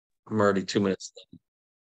I'm already 2 minutes.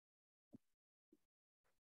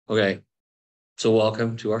 Okay, so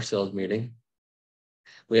welcome to our sales meeting.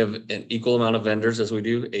 We have an equal amount of vendors as we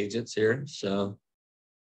do agents here, so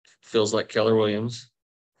feels like Keller Williams.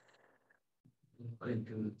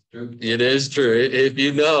 It is true. If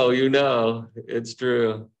you know, you know. It's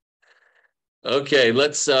true. Okay,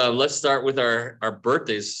 let's start with our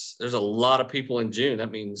birthdays. There's a lot of people in June.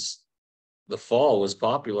 That means the fall was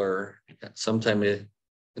popular sometime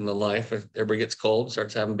in the life. If everybody gets cold,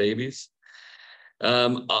 starts having babies.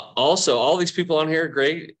 Also, all these people on here,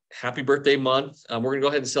 great. Happy birthday month. We're gonna go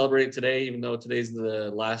ahead and celebrate it today, even though today's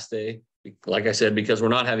the last day. Like I said, because we're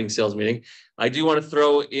not having sales meeting. I do want to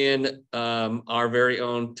throw in our very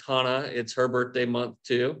own Tana. It's her birthday month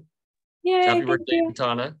too. Yay, happy birthday,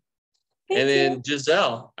 Tana. Thank and then you.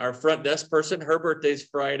 Giselle, our front desk person, her birthday's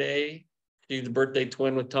Friday. She's the birthday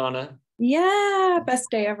twin with Tana. Yeah,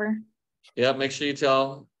 best day ever. Yeah, make sure you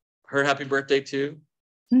tell her happy birthday too.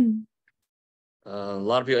 Mm. A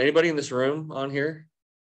lot of people. Anybody in this room on here?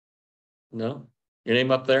 No? Your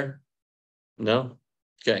name up there? No?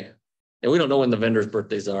 Okay. And we don't know when the vendors'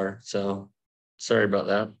 birthdays are, so sorry about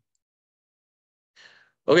that.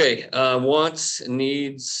 Okay, wants,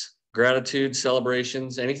 needs, gratitude,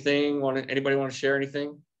 celebrations, anything? Anybody want to share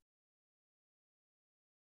anything?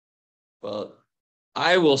 Well,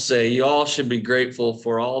 I will say you all should be grateful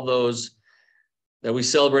for all those that we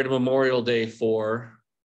celebrated Memorial Day for.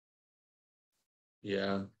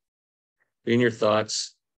 Yeah. Be in your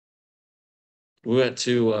thoughts. We went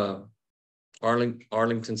to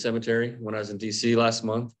Arlington Cemetery when I was in DC last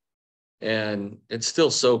month, and it's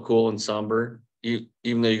still so cool and somber.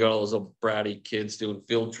 Even though you got all those little bratty kids doing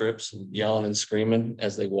field trips and yelling and screaming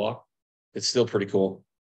as they walk, it's still pretty cool.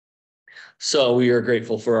 So we are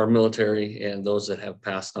grateful for our military and those that have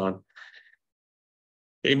passed on.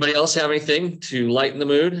 Anybody else have anything to lighten the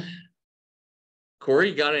mood? Corey,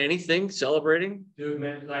 you got anything celebrating? Dude,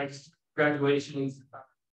 man, like graduations,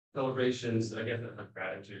 celebrations, I guess that's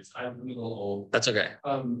gratitudes. I'm a little old. That's okay.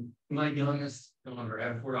 My youngest daughter, I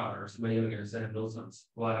have 4 daughters. My youngest, I have those ones.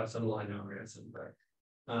 Well, I have some line now, grandson, but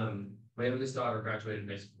my youngest daughter graduated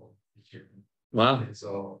high school this year. Wow. And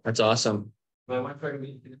so that's awesome. my wife tried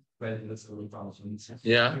to but that's really problem.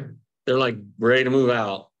 Yeah. They're like ready to move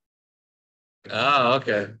out. Oh,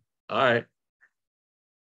 okay. All right.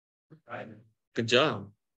 Good job.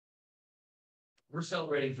 We're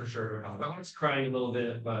celebrating for sure. My wife's crying a little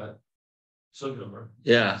bit, but she'll get over.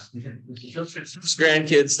 Yeah.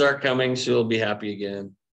 Grandkids start coming, she'll be happy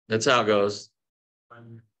again. That's how it goes.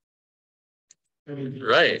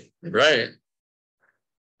 Right.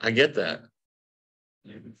 I get that.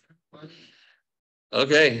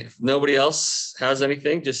 Okay, if nobody else has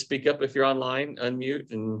anything, just speak up if you're online, unmute,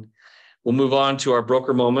 and we'll move on to our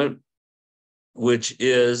broker moment, which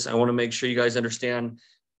is, I want to make sure you guys understand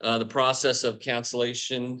the process of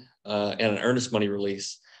cancellation and an earnest money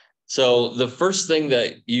release. So the first thing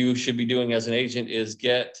that you should be doing as an agent is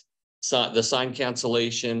get the signed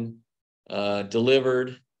cancellation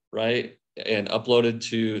delivered, right, and uploaded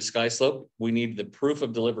to SkySlope. We need the proof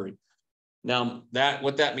of delivery. Now,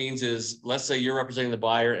 what that means is, let's say you're representing the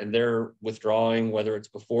buyer and they're withdrawing, whether it's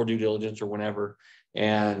before due diligence or whenever,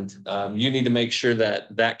 and you need to make sure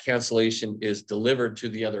that that cancellation is delivered to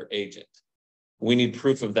the other agent. We need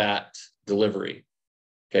proof of that delivery,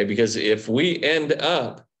 okay? Because if we end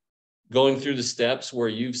up going through the steps where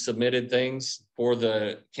you've submitted things for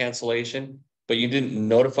the cancellation, but you didn't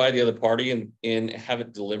notify the other party and have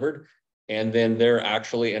it delivered, and then they're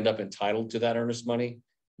actually end up entitled to that earnest money,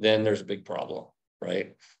 then there's a big problem,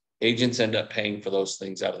 right? Agents end up paying for those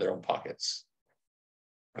things out of their own pockets.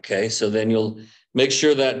 Okay, so then you'll make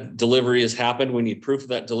sure that delivery has happened. We need proof of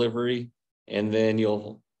that delivery, and then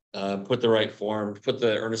you'll put the right form, put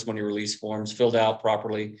the earnest money release forms filled out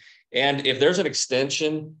properly. And if there's an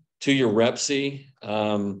extension to your REPC,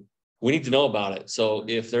 we need to know about it. So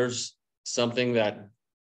if there's something that,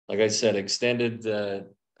 like I said, extended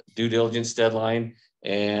the due diligence deadline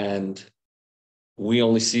and we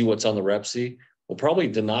only see what's on the REPC, we'll probably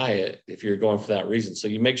deny it if you're going for that reason. So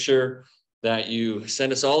you make sure that you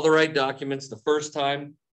send us all the right documents the first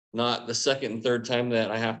time, not the second and third time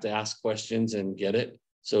that I have to ask questions and get it.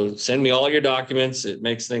 So send me all your documents. It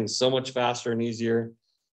makes things so much faster and easier.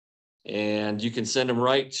 And you can send them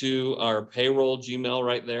right to our payroll Gmail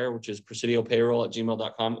right there, which is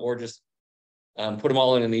presidiopayroll@gmail.com, or just put them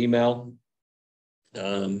all in an email.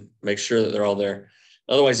 Make sure that they're all there.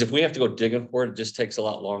 Otherwise, if we have to go digging for it, it just takes a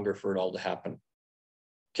lot longer for it all to happen.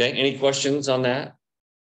 Okay, any questions on that?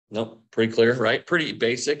 Nope, pretty clear, right? Pretty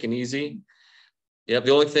basic and easy. Yeah,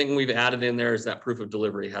 the only thing we've added in there is that proof of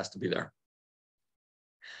delivery has to be there.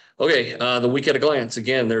 Okay, the week at a glance.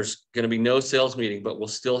 Again, there's going to be no sales meeting, but we'll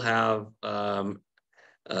still have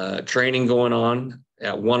training going on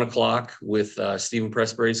at 1 o'clock with Stephen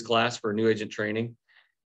Pressbury's class for new agent training.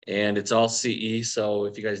 And it's all CE. So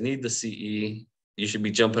if you guys need the CE, you should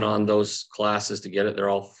be jumping on those classes to get it. They're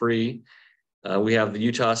all free. We have the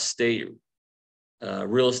Utah State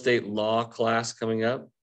real estate law class coming up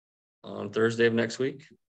on Thursday of next week.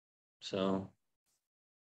 So,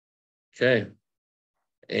 okay.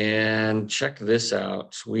 And check this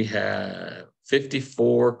out. We had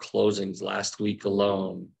 54 closings last week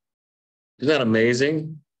alone. Isn't that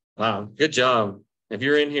amazing? Wow, good job. If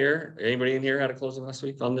you're in here, anybody in here had a closing last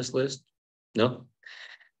week on this list? No?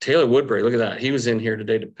 Taylor Woodbury, look at that. He was in here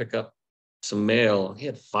today to pick up some mail. He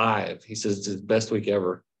had 5. He says it's his best week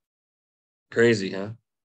ever. Crazy, huh?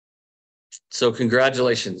 So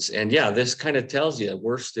congratulations. And yeah, this kind of tells you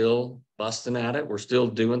we're still busting at it. We're still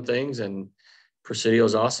doing things, and Presidio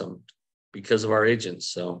is awesome because of our agents.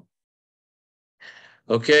 So,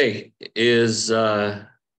 okay, is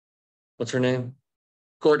what's her name?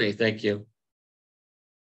 Courtney, thank you.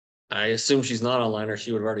 I assume she's not online, or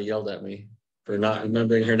she would have already yelled at me for not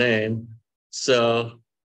remembering her name. So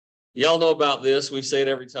y'all know about this. We say it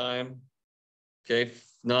every time. Okay, if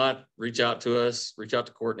not, reach out to us, reach out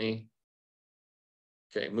to Courtney.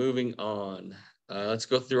 Okay, moving on. Let's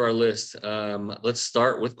go through our list. Let's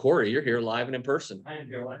start with Corey. You're here live and in person. I am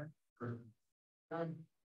here live.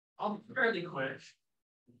 I'll be fairly quick.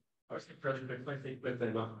 I was fairly quick, I think, with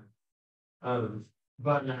them.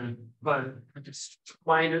 But just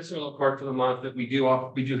minus a little part for the month that we do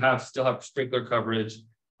still have sprinkler coverage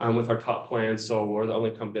with our top plan. So we're the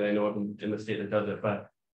only company I know of in the state that does it. But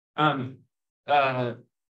I'm gonna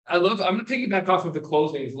piggyback off of the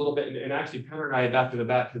closings a little bit, and actually Penner and I back to the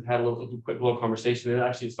back have had a quick little conversation. And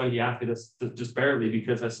actually it's funny he asked me this just barely,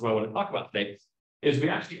 because that's what I want to talk about today. Is we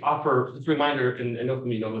actually offer, just a reminder, and I know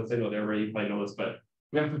from you know this, I know they already probably know this, but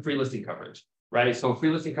we have free listing coverage. Right, so free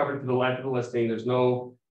listing coverage for the life of the listing. There's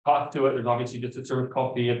no cost to it. There's obviously just a service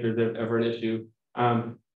call fee if there's ever an issue.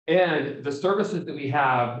 And the services that we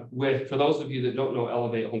have for those of you that don't know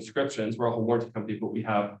Elevate Home Descriptions, we're a home warranty company, but we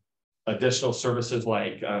have additional services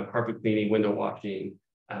like carpet cleaning, window washing,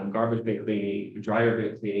 garbage bin cleaning, dryer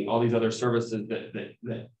bin cleaning, all these other services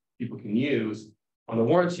that people can use on the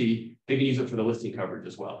warranty. They can use it for the listing coverage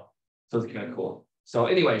as well. So it's kind of cool. So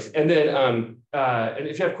anyways, and then and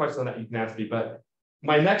if you have questions on that, you can ask me. But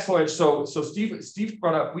my next lunch, so Steve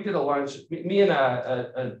brought up, we did a lunch, me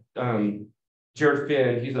and Jared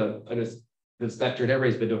Finn, he's an inspector, and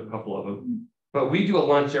everybody's been to a couple of them. But we do a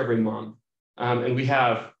lunch every month. And we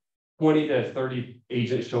have 20 to 30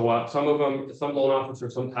 agents show up. Some of them, some loan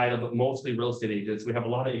officers, some title, but mostly real estate agents. We have a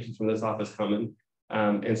lot of agents from this office coming.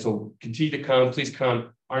 And so continue to come, please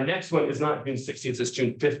come. Our next one is not June 16th, it's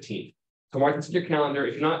June 15th. So mark this in your calendar.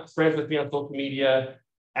 If you're not friends with me on social media,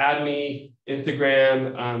 add me,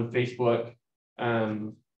 Instagram, Facebook,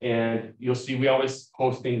 and you'll see we always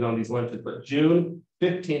post things on these lunches. But June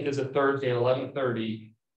 15th is a Thursday at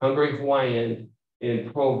 11:30, Hungry Hawaiian in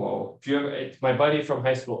Provo. If you ever, my buddy from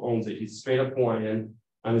high school owns it. He's straight up Hawaiian.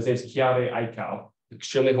 His name's Kiave Aikau,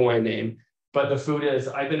 extremely Hawaiian name. But the food is,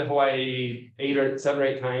 I've been to Hawaii 7 or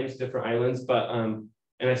 8 times, different islands. But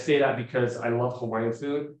and I say that because I love Hawaiian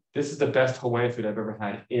food. This is the best Hawaiian food I've ever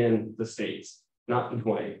had in the States, not in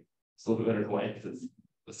Hawaii. It's a little bit better in Hawaii because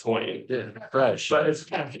it's Hawaiian. Yeah, fresh. But it's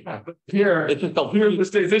here. It's just called here in the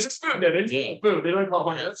States. There's just food in it. It's food. They don't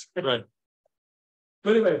call it Hawaiian. Right.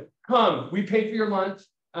 But anyway, come. We pay for your lunch.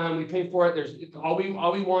 We pay for it. There's all we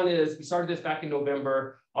want is, we started this back in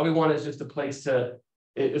November. All we want is just a place to.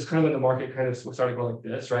 It's kind of when the market kind of started going like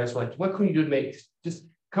this, right? So like, what can we do to make just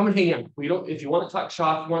come and hang out? We don't. If you want to talk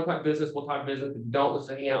shop, if you want to talk business, we'll talk business. If you don't, let's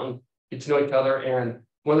hang out and get to know each other. And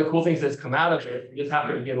one of the cool things that's come out of it, this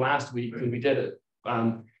happened again last week when we did it,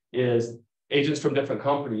 is agents from different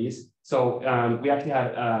companies. So we actually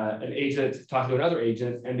had an agent talking to another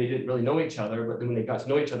agent, and they didn't really know each other. But then when they got to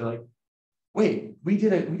know each other, like, wait, we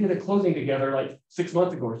did a closing together like 6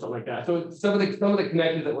 months ago or something like that. So some of the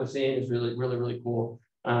connections that we're seeing is really cool.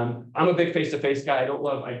 I'm a big face-to-face guy. I don't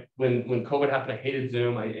love when COVID happened, I hated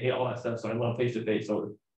Zoom. I hate all that stuff. So I love face-to-face.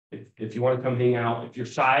 So if you want to come hang out, if you're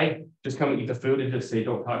shy, just come and eat the food and just say,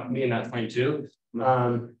 don't talk to me, and that's fine too.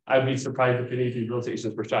 I'd be surprised if any of you real estate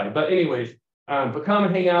agents were shy. But anyways, but come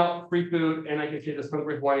and hang out, free food. And I can say this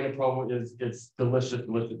Hungry Hawaiian in Provo it's delicious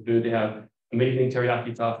food. They have amazing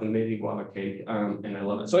teriyaki sauce and amazing guava cake. And I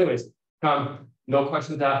love it. So anyways, come, no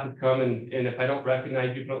questions asked, come. And if I don't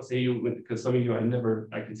recognize you, don't say you, because some of you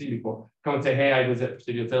I can see before. Come and say, hey, I was at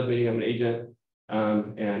Presidio sales meeting, I'm an agent.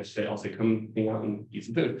 And I'll say, come hang out and eat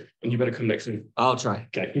some food, and you better come next week. I'll try.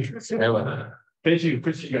 Okay. Anyway, Thank you.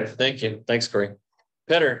 Appreciate you guys. thank you. Thanks, Corey.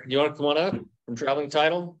 Petter, you want to come on up from Traveling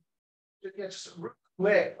Title? Yeah, just real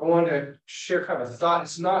quick, I wanted to share kind of a thought.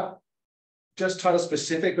 It's not just title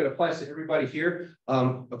specific, but applies to everybody here.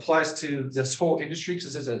 Applies to this whole industry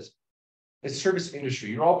because this is it's service industry.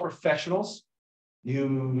 You're all professionals.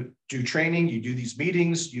 You do training, you do these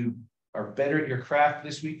meetings, you are better at your craft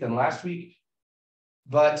this week than last week.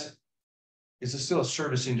 But it's still a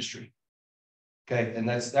service industry. Okay, and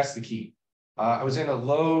that's the key. I was in a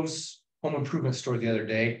Lowe's home improvement store the other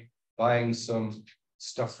day buying some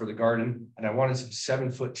stuff for the garden, and I wanted some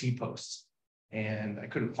 7-foot T-posts, and I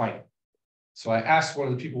couldn't find it. So I asked one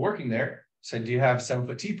of the people working there, said, do you have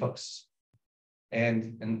 7-foot T-posts?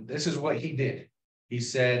 And this is what he did. He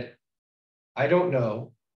said, I don't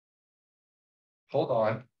know. Hold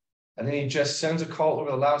on. And then he just sends a call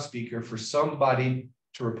over the loudspeaker for somebody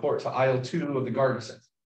to report to aisle 2 of the garden center.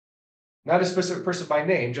 Not a specific person by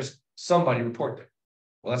name, just somebody report there.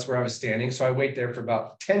 Well, that's where I was standing. So I wait there for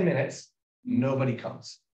about 10 minutes. Nobody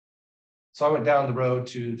comes. So I went down the road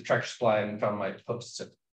to the Tractor Supply and found my posts.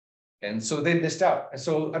 And so they missed out. And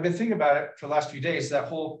so I've been thinking about it for the last few days, that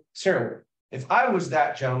whole scenario. If I was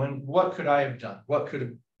that gentleman, what could I have done? What could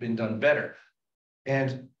have been done better?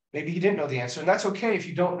 And maybe he didn't know the answer. And that's okay if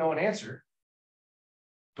you don't know an answer.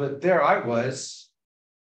 But there I was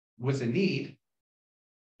with a need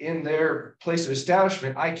in their place of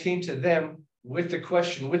establishment. I came to them with the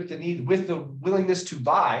question, with the need, with the willingness to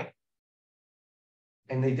buy.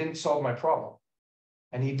 And they didn't solve my problem.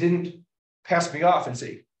 And he didn't pass me off and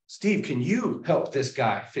say, Steve, can you help this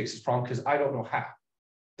guy fix his problem? Because I don't know how.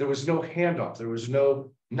 There was no handoff. There was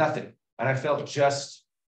no nothing. And I felt just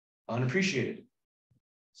unappreciated.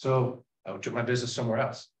 So I took my business somewhere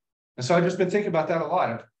else. And so I've just been thinking about that a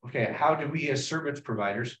lot. Okay, how do we as service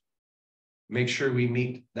providers make sure we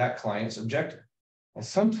meet that client's objective? And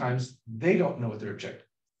sometimes they don't know what their objective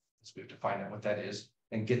is. So we have to find out what that is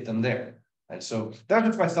and get them there. And so that's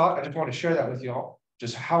just my thought. I just want to share that with y'all.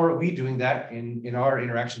 Just how are we doing that in our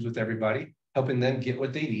interactions with everybody, helping them get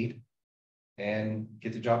what they need and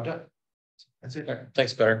get the job done. That's it.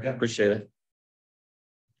 Thanks, Petter. Yeah. Appreciate it.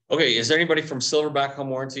 Okay, is there anybody from Silverback Home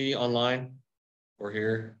Warranty online or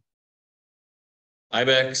here?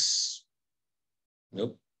 Ibex?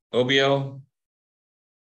 Nope. Obio?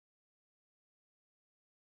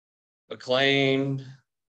 Acclaimed?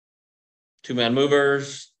 Two-man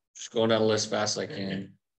movers? Just going down the list fast as I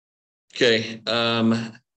can. Okay.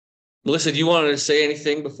 Melissa, do you want to say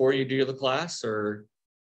anything before you do the class or?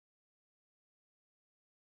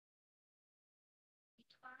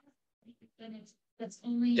 That's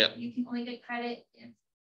only, Yep. You can only get credit if.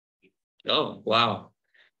 Oh, wow.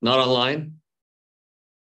 Not online?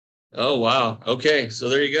 Oh, wow. Okay. So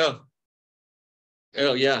there you go.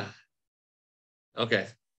 Oh, yeah. Okay.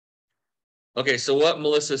 Okay. So what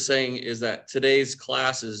Melissa's saying is that today's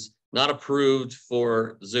class is not approved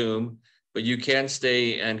for Zoom, but you can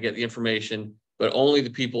stay and get the information, but only the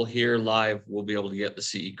people here live will be able to get the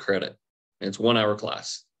CE credit. And it's 1 hour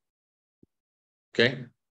class. Okay.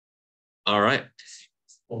 All right.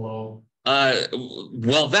 Hello.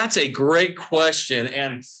 Well, that's a great question.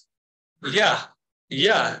 And yeah.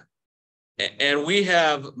 And we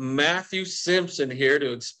have Matthew Simpson here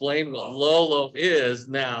to explain what Lolo is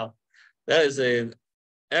now. That is an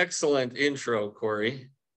excellent intro, Corey.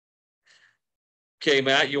 Okay,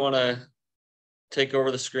 Matt, you want to take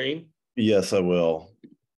over the screen? Yes, I will.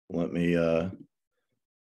 Let me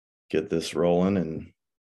get this rolling and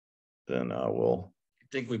then I will. I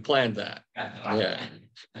think we planned that. Yeah.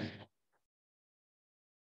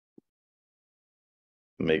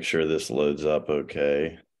 Make sure this loads up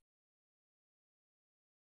okay.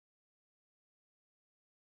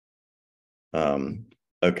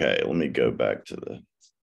 Okay, let me go back to the.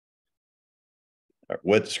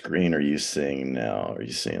 What screen are you seeing now? Are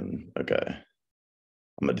you seeing? Okay.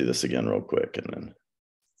 I'm gonna do this again real quick and then.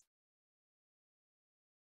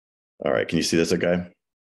 All right, can you see this okay?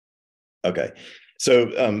 Okay, so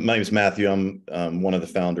my name is Matthew. I'm one of the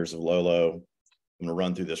founders of Lolo. I'm gonna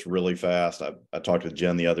run through this really fast. I talked with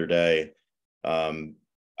Jen the other day.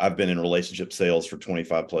 I've been in relationship sales for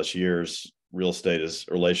 25 plus years. Real estate is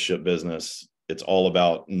a relationship business. It's all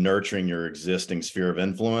about nurturing your existing sphere of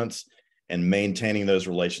influence and maintaining those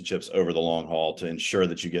relationships over the long haul to ensure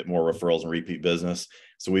that you get more referrals and repeat business.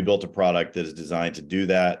 So we built a product that is designed to do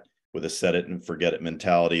that with a set it and forget it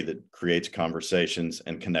mentality that creates conversations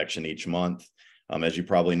and connection each month. As you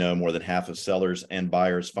probably know, more than half of sellers and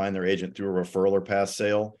buyers find their agent through a referral or past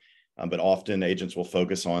sale. But often agents will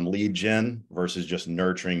focus on lead gen versus just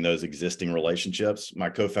nurturing those existing relationships. My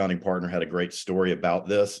co-founding partner had a great story about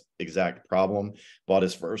this exact problem. Bought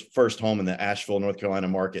his first home in the Asheville, North Carolina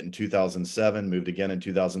market in 2007, moved again in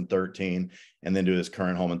 2013, and then to his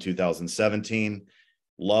current home in 2017.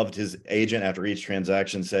 Loved his agent after each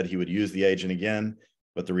transaction, said he would use the agent again,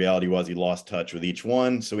 but the reality was he lost touch with each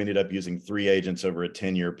one. So we ended up using 3 agents over a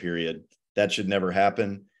 10-year period. That should never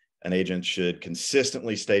happen. An agent should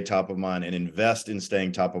consistently stay top of mind and invest in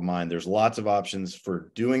staying top of mind. There's lots of options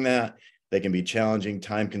for doing that. They can be challenging,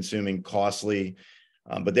 time consuming, costly,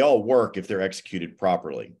 but they all work if they're executed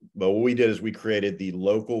properly. But what we did is we created the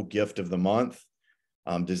local gift of the month,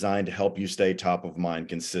 designed to help you stay top of mind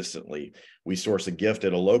consistently. We source a gift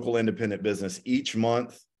at a local independent business each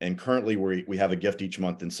month. And currently we have a gift each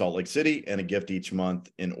month in Salt Lake City and a gift each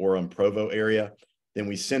month in Orem, Provo area. Then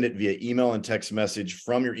we send it via email and text message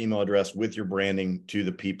from your email address with your branding to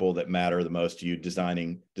the people that matter the most to you,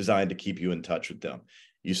 designed to keep you in touch with them.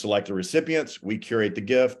 You select the recipients, we curate the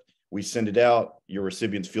gift, we send it out, your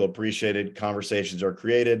recipients feel appreciated, conversations are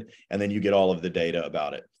created, and then you get all of the data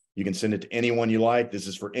about it. You can send it to anyone you like. This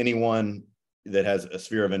is for anyone that has a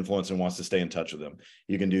sphere of influence and wants to stay in touch with them.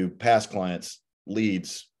 You can do past clients,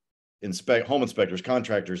 leads, home inspectors,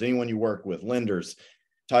 contractors, anyone you work with, lenders,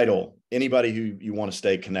 title, anybody who you want to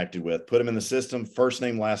stay connected with. Put them in the system, first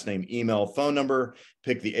name, last name, email, phone number,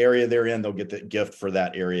 pick the area they're in. They'll get the gift for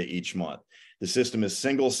that area each month. The system is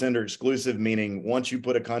single sender exclusive, meaning once you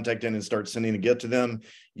put a contact in and start sending a gift to them,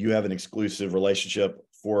 you have an exclusive relationship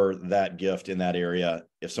for that gift in that area.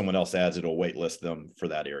 If someone else adds, it'll waitlist them for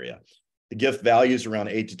that area. The gift value is around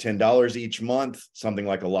 $8 to $10 each month, something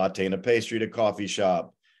like a latte and a pastry at a coffee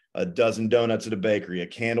shop, a dozen donuts at a bakery, a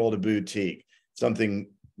candle at a boutique, something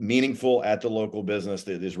meaningful at the local business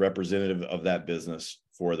that is representative of that business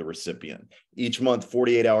for the recipient. Each month,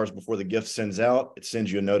 48 hours before the gift sends out, it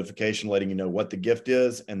sends you a notification letting you know what the gift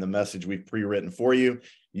is and the message we've pre-written for you.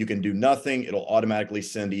 You can do nothing. It'll automatically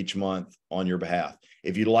send each month on your behalf.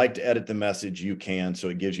 If you'd like to edit the message, you can, so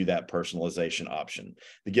it gives you that personalization option.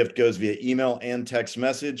 The gift goes via email and text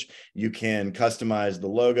message. You can customize the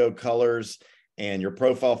logo, colors, and your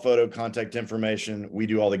profile photo, contact information. We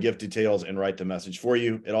do all the gift details and write the message for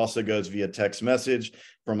you. It also goes via text message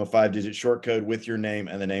from a 5-digit short code with your name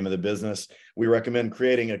and the name of the business. We recommend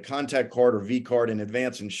creating a contact card or V card in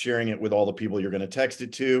advance and sharing it with all the people you're going to text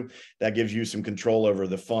it to. That gives you some control over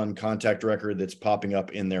the fun contact record that's popping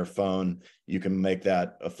up in their phone. You can make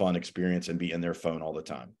that a fun experience and be in their phone all the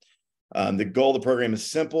time. The goal of the program is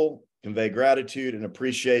simple: convey gratitude and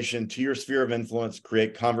appreciation to your sphere of influence,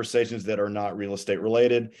 create conversations that are not real estate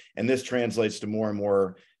related. And this translates to more and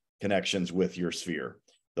more connections with your sphere.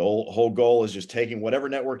 The whole goal is just taking whatever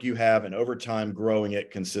network you have and over time growing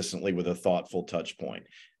it consistently with a thoughtful touch point.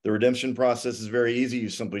 The redemption process is very easy. You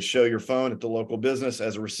simply show your phone at the local business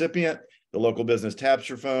as a recipient. The local business taps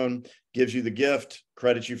your phone, gives you the gift,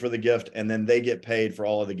 credits you for the gift, and then they get paid for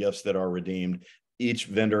all of the gifts that are redeemed. Each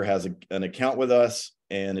vendor has an account with us,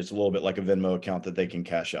 and it's a little bit like a Venmo account that they can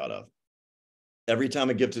cash out of. Every time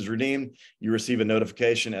a gift is redeemed, you receive a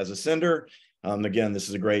notification as a sender. Again, this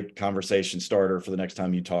is a great conversation starter for the next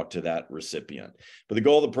time you talk to that recipient. But the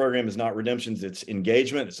goal of the program is not redemptions, it's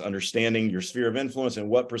engagement. It's understanding your sphere of influence and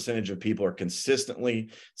what percentage of people are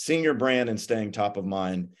consistently seeing your brand and staying top of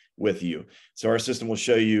mind with you. So our system will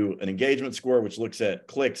show you an engagement score, which looks at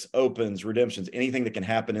clicks, opens, redemptions, anything that can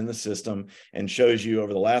happen in the system, and shows you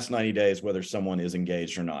over the last 90 days whether someone is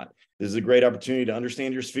engaged or not. This is a great opportunity to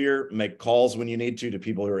understand your sphere, make calls when you need to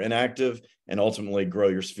people who are inactive, and ultimately grow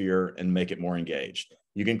your sphere and make it more engaged.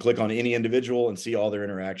 You can click on any individual and see all their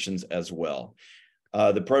interactions as well.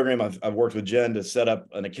 The program, I've worked with Jen to set up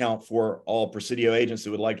an account for all Presidio agents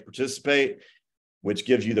who would like to participate, which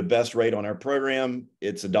gives you the best rate on our program.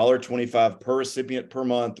 It's $1.25 per recipient per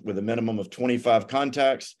month with a minimum of 25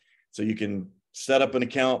 contacts. So you can set up an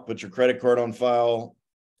account, put your credit card on file,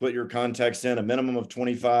 put your contacts in, a minimum of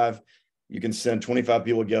 25. You can send 25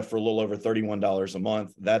 people a gift for a little over $31 a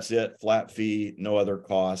month. That's it, flat fee, no other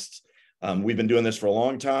costs. We've been doing this for a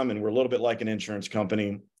long time, and we're a little bit like an insurance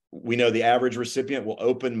company. We know the average recipient will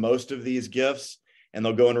open most of these gifts, and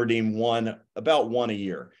they'll go and redeem about one a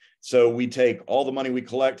year. So we take all the money we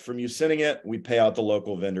collect from you sending it, we pay out the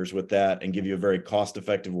local vendors with that and give you a very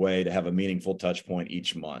cost-effective way to have a meaningful touch point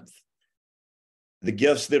each month. The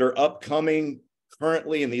gifts that are upcoming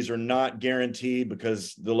currently, and these are not guaranteed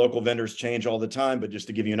because the local vendors change all the time, but just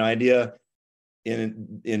to give you an idea,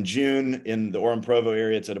 in June in the Orem Provo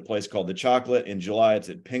area, it's at a place called The Chocolate. In July, it's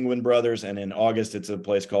at Penguin Brothers, and in August, it's at a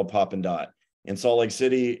place called Pop and Dot. In Salt Lake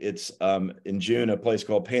City, it's in June, a place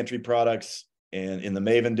called Pantry Products. And in the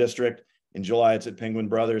Maven district, in July, it's at Penguin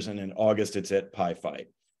Brothers, and in August, it's at Pie Fight.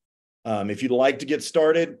 If you'd like to get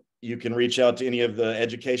started, you can reach out to any of the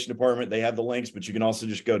education department. They have the links, but you can also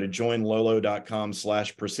just go to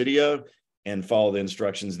joinlolo.com/Presidio and follow the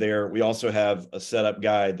instructions there. We also have a setup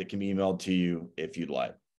guide that can be emailed to you if you'd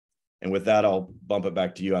like. And with that, I'll bump it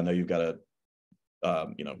back to you. I know you've got a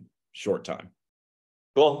short time.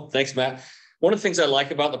 Cool. Thanks, Matt. One of the things I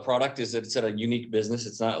like about the product is that it's at a unique business.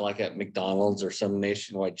 It's not like at McDonald's or some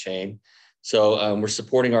nationwide chain. So we're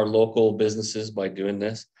supporting our local businesses by doing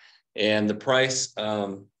this. And the price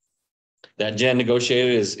that Jen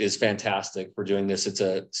negotiated is fantastic for doing this. It's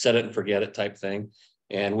a set it and forget it type thing.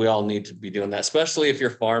 And we all need to be doing that, especially if you're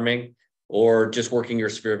farming or just working your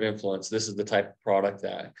sphere of influence. This is the type of product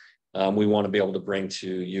that we want to be able to bring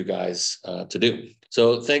to you guys to do.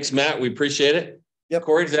 So thanks, Matt. We appreciate it. Yep.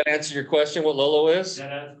 Corey, does that answer your question, what Lolo is?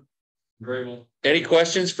 Yeah. Very well. Any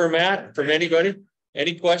questions for Matt, from anybody?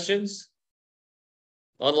 Any questions?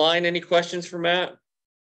 Online, any questions for Matt?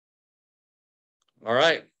 All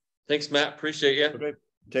right. Thanks, Matt. Appreciate you. Okay.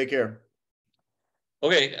 Take care.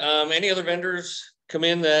 Okay. Any other vendors come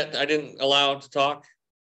in that I didn't allow to talk?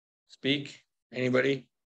 Speak? Anybody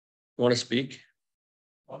want to speak?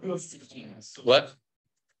 What?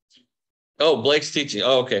 Oh, Blake's teaching.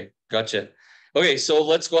 Oh, okay. Gotcha. Okay, so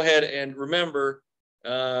let's go ahead and remember,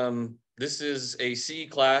 this is a CE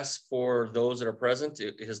class for those that are present.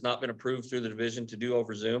 It has not been approved through the division to do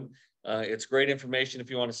over Zoom. It's great information if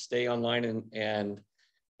you want to stay online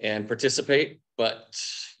and participate, but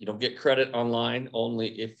you don't get credit online,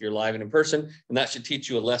 only if you're live and in person, and that should teach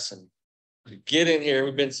you a lesson. Get in here,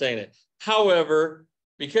 we've been saying it. However,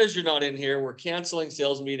 because you're not in here, we're canceling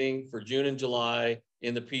sales meeting for June and July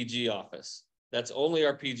in the PG office. That's only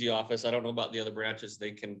our PG office. I don't know about the other branches.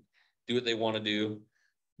 They can do what they want to do,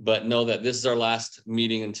 but know that this is our last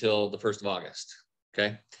meeting until the 1st of August.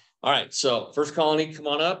 Okay. All right. So First Colony, come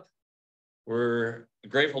on up. We're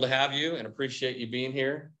grateful to have you and appreciate you being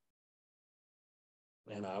here.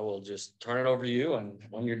 And I will just turn it over to you. And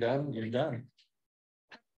when you're done, you're done.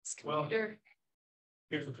 Well, here's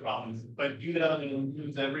the problem. If I do that and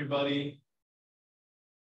lose everybody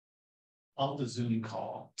on the Zoom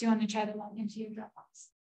call. Do you want to try to log into your Dropbox?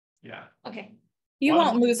 Yeah. Okay. You Why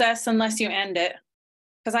won't don't- lose us unless you end it.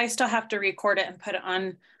 Because I still have to record it and put it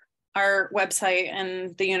on our website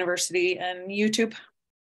and the university and YouTube.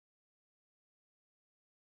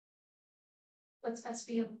 What's best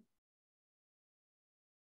for you?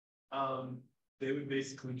 They would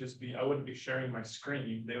basically just be, I wouldn't be sharing my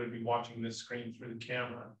screen. They would be watching this screen through the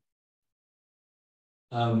camera.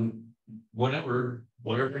 Whatever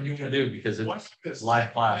you can do, because Watch this.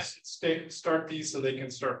 live class. Start these so they can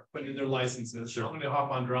start putting in their licenses. Sure. I'm gonna hop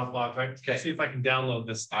on Dropbox. Okay. See if I can download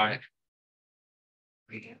this thing. All right.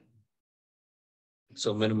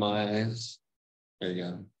 So minimize. There you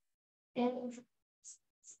go.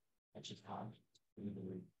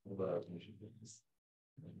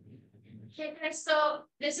 Okay, guys, so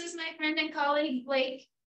this is my friend and colleague Blake.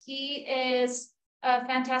 He is a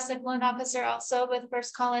fantastic loan officer also with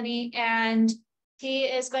First Colony, and he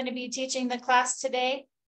is going to be teaching the class today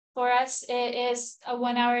for us. It is a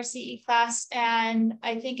 1-hour CE class, and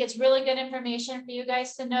I think it's really good information for you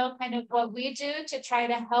guys to know kind of what we do to try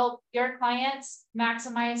to help your clients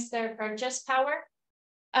maximize their purchase power.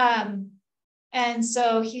 And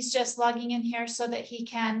so he's just logging in here so that he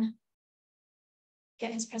can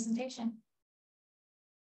get his presentation.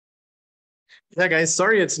 Yeah, guys,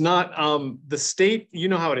 sorry, it's not, the state, you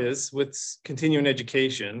know how it is with continuing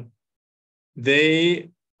education.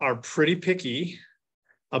 They are pretty picky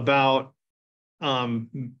about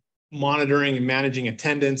monitoring and managing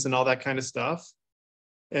attendance and all that kind of stuff.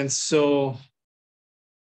 And so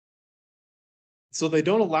they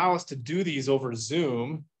don't allow us to do these over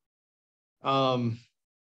Zoom.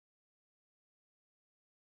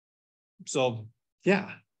 So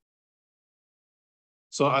yeah.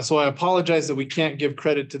 So I apologize that we can't give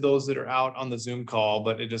credit to those that are out on the Zoom call,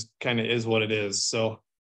 but it just kind of is what it is. So,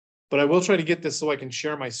 but I will try to get this so I can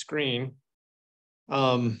share my screen.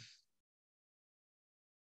 Can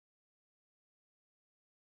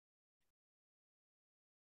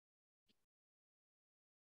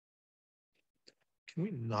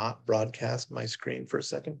we not broadcast my screen for a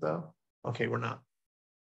second though? Okay, we're not.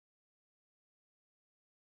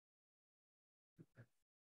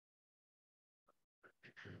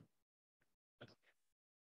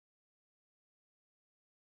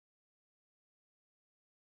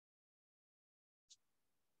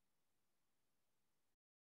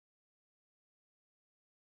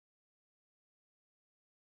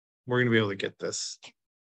 We're gonna be able to get this.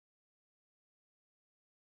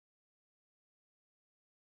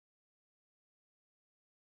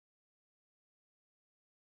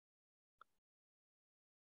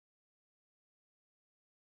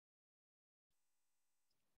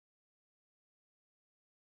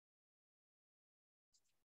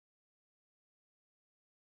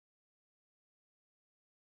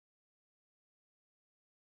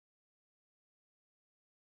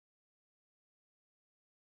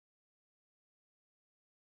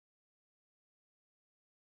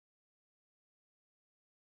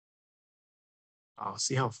 Oh,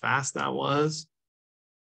 see how fast that was?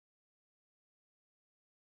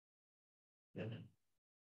 Yeah.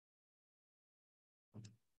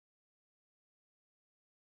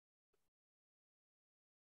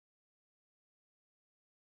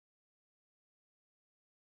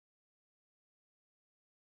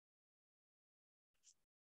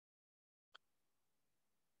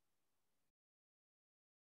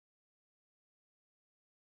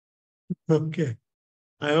 Okay,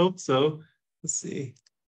 I hope so. Let's see.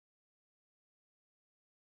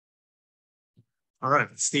 All right,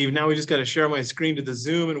 Steve, now we just got to share my screen to the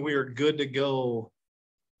Zoom and we are good to go.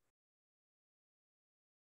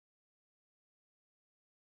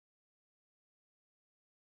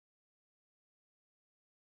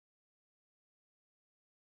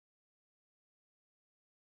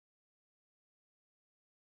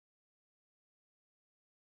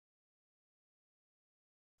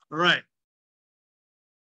 All right.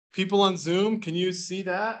 People on Zoom, can you see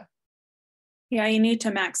that? Yeah, you need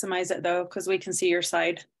to maximize it though, because we can see your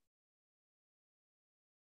side.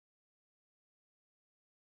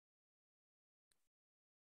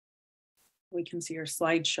 We can see your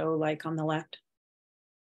slideshow like on the left.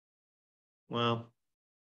 Well,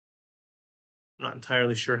 I'm not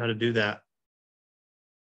entirely sure how to do that.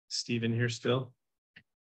 Steve in here still?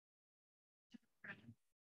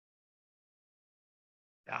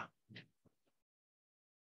 Yeah.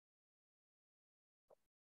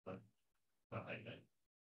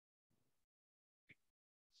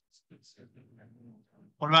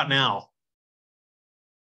 What about now?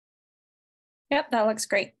 Yep, that looks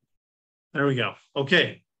great. There we go.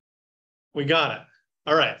 Okay. We got it.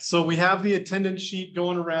 All right. So we have the attendance sheet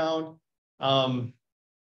going around. But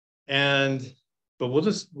we'll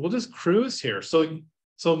just cruise here. So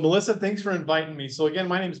Melissa, thanks for inviting me. So again,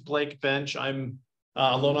 my name is Blake Bench. I'm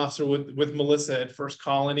a loan officer with Melissa at First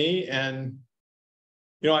Colony. And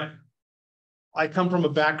you know, I come from a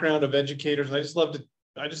background of educators, and I just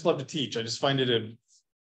love to teach. I just find it a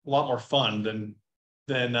lot more fun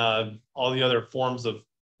than all the other forms of,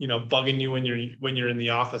 you know, bugging you when you're in the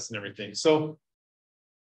office and everything. So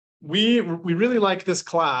we really like this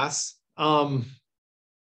class. And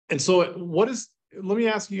so let me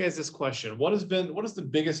ask you guys this question. What is the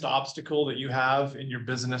biggest obstacle that you have in your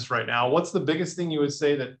business right now? What's the biggest thing you would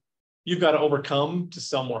say that you've got to overcome to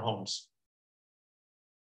sell more homes?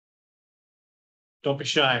 Don't be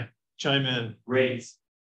shy. Chime in. Rates.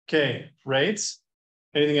 Okay, rates.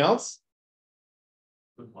 Anything else?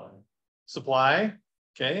 Supply.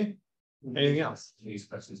 Okay. Anything else? These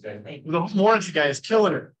questions, guys. The warranty guy is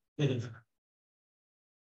killing it.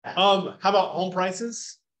 How about home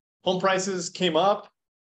prices? Home prices came up,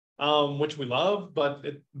 which we love, but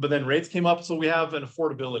then rates came up, so we have an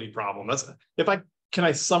affordability problem. Can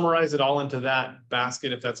I summarize it all into that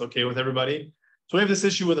basket, if that's okay with everybody? So we have this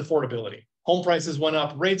issue with affordability. Home prices went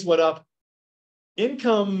up, rates went up,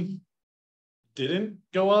 income didn't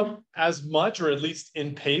go up as much, or at least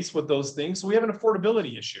in pace with those things. So we have an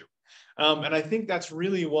affordability issue. And I think that's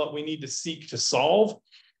really what we need to seek to solve.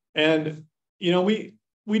 And, you know, we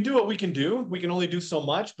do what we can do. We can only do so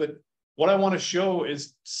much, but what I want to show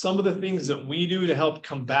is some of the things that we do to help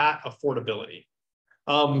combat affordability.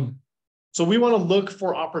 So we want to look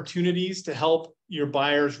for opportunities to help your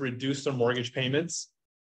buyers reduce their mortgage payments.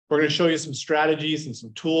 We're going to show you some strategies and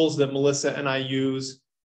some tools that Melissa and I use.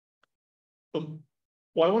 Well,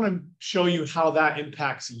 I want to show you how that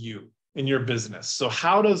impacts you in your business. So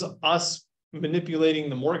how does us manipulating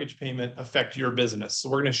the mortgage payment affect your business? So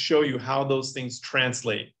we're going to show you how those things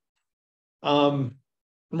translate. And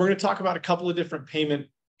we're going to talk about a couple of different payment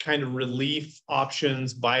kind of relief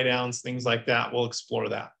options, buy downs, things like that. We'll explore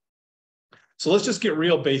that. So let's just get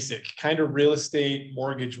real basic, kind of real estate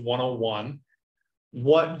mortgage 101.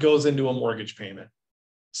 What goes into a mortgage payment?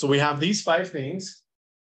 So we have these 5 things: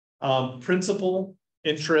 principal,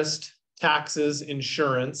 interest, taxes,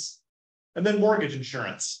 insurance, and then mortgage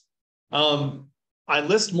insurance. I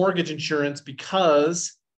list mortgage insurance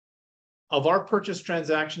because of our purchase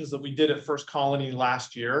transactions that we did at First Colony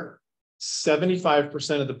last year.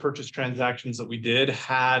 75% of the purchase transactions that we did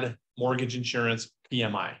had mortgage insurance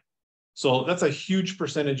PMI. So that's a huge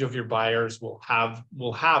percentage of your buyers will have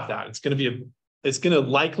that. It's going to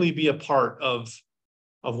likely be a part of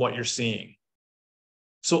what you're seeing.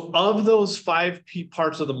 So of those 5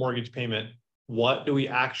 parts of the mortgage payment, what do we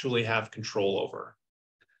actually have control over?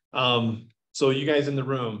 So you guys in the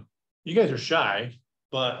room, you guys are shy,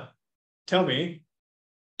 but tell me,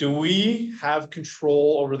 do we have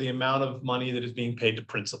control over the amount of money that is being paid to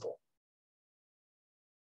principal?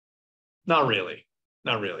 Not really.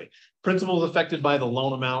 Not really. Principal is affected by the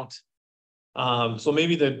loan amount. So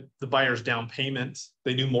maybe the buyer's down payment,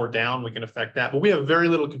 they do more down, we can affect that, but we have very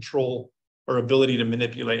little control or ability to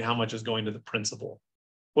manipulate how much is going to the principal.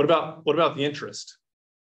 What about the interest?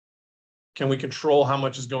 Can we control how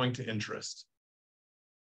much is going to interest?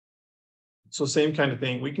 So same kind of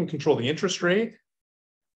thing. We can control the interest rate.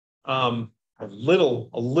 A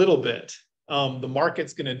little bit. The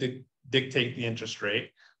market's going to dictate the interest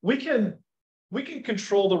rate. We can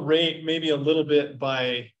control the rate maybe a little bit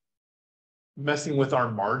by messing with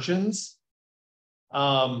our margins.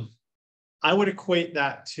 I would equate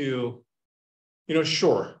that to,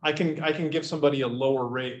 sure, I can give somebody a lower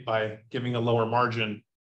rate by giving a lower margin.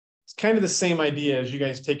 It's kind of the same idea as you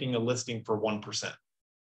guys taking a listing for 1%.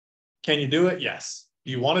 Can you do it? Yes.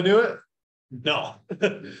 Do you want to do it? No.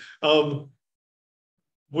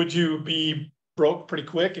 Would you be broke pretty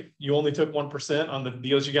quick if you only took 1% on the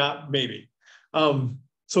deals you got? Maybe.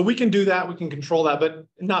 So we can do that. We can control that, but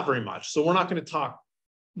not very much. So we're not going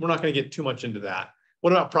to get too much into that.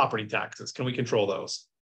 What about property taxes? Can we control those?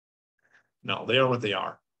 No, they are what they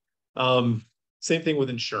are. Same thing with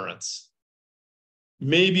insurance.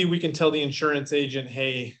 Maybe we can tell the insurance agent,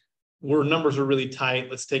 hey, numbers are really tight.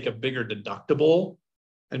 Let's take a bigger deductible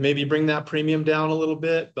and maybe bring that premium down a little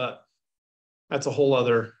bit. But that's a whole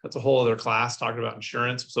other class talking about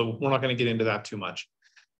insurance. So we're not going to get into that too much.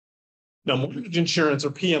 Now, mortgage insurance or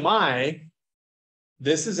PMI,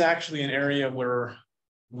 this is actually an area where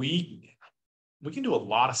we can do a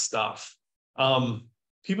lot of stuff.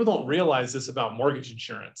 People don't realize this about mortgage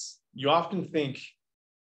insurance. You often think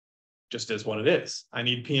just is what it is. I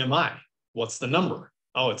need PMI. What's the number?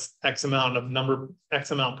 Oh, it's X amount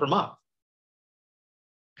per month.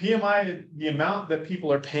 PMI, the amount that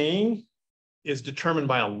people are paying is determined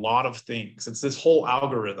by a lot of things. It's this whole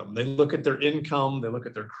algorithm. They look at their income, they look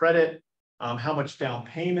at their credit, how much down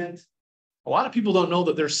payment. A lot of people don't know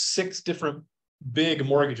that there's 6 different big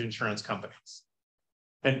mortgage insurance companies.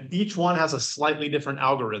 And each one has a slightly different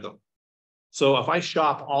algorithm. So if I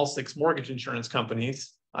shop all 6 mortgage insurance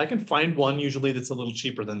companies, I can find one usually that's a little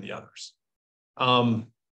cheaper than the others.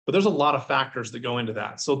 But there's a lot of factors that go into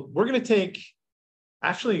that. So we're going to take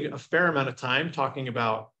actually a fair amount of time talking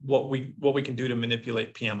about what we can do to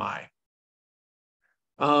manipulate PMI.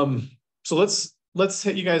 So let's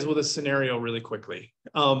hit you guys with a scenario really quickly.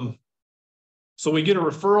 So we get a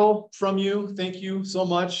referral from you. Thank you so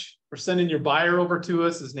much for sending your buyer over to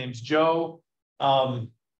us. His name's Joe.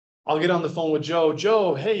 I'll get on the phone with Joe.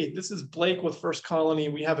 Joe, hey, this is Blake with First Colony.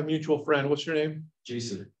 We have a mutual friend. What's your name?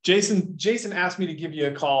 Jason. Jason asked me to give you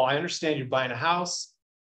a call. I understand you're buying a house.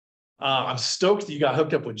 I'm stoked that you got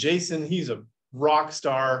hooked up with Jason. He's a rock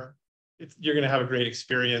star. You're going to have a great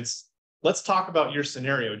experience. Let's talk about your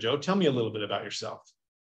scenario, Joe. Tell me a little bit about yourself.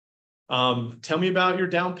 Tell me about your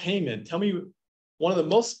down payment. Tell me one of the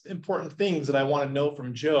most important things that I want to know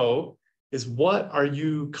from Joe is what are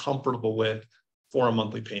you comfortable with for a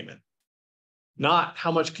monthly payment? Not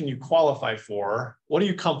how much can you qualify for? What are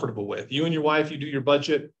you comfortable with? You and your wife, you do your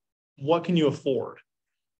budget. What can you afford?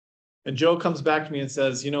 And Joe comes back to me and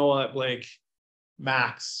says, you know what, Blake,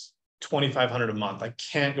 max $2,500 a month. I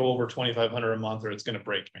can't go over $2,500 a month or it's going to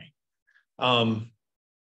break me.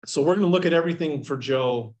 So we're going to look at everything for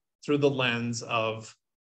Joe through the lens of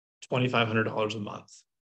 $2,500 a month.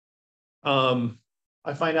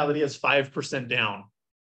 I find out that he has 5% down.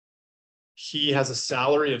 He has a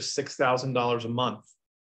salary of $6,000 a month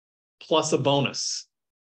plus a bonus.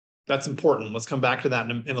 That's important. Let's come back to that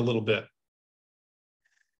in a little bit.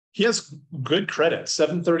 He has good credit,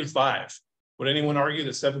 735. Would anyone argue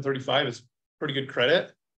that 735 is pretty good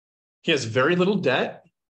credit? He has very little debt.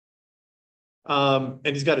 And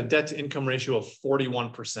he's got a debt to income ratio of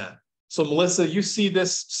 41%. So Melissa, you see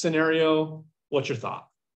this scenario, what's your thought?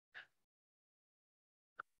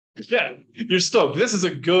 Yeah, you're stoked. This is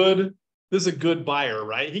a good buyer,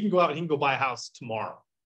 right? He can go out and he can go buy a house tomorrow.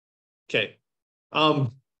 Okay.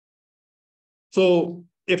 So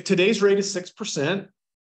if today's rate is 6%,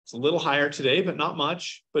 it's a little higher today, but not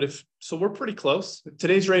much. But so we're pretty close. If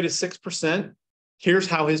today's rate is 6%, here's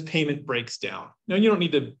how his payment breaks down. Now we don't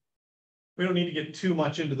need to get too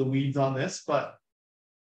much into the weeds on this, but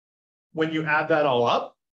when you add that all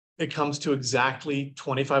up, it comes to exactly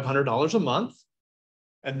 $2,500 a month.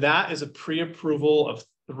 And that is a pre-approval of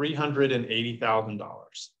 $380,000.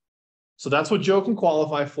 So that's what Joe can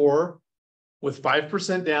qualify for with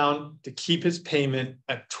 5% down to keep his payment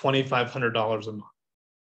at $2,500 a month.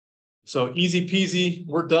 So easy peasy,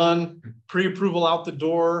 we're done. Pre-approval out the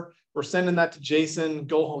door. We're sending that to Jason.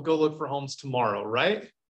 Go look for homes tomorrow, right?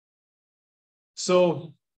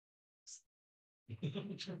 So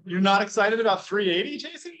you're not excited about 380,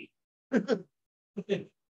 Jason?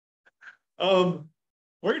 We're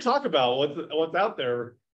gonna talk about what's out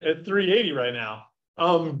there at 380 right now.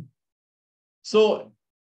 So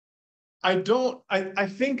I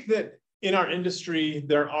think that in our industry,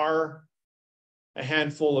 there are a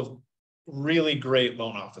handful of really great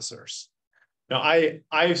loan officers. Now,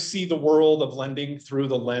 I see the world of lending through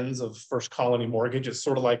the lens of First Colony Mortgage. It's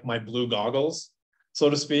sort of like my blue goggles, so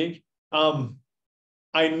to speak.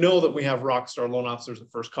 I know that we have rock star loan officers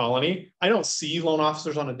at First Colony. I don't see loan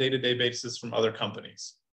officers on a day-to-day basis from other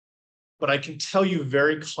companies. But I can tell you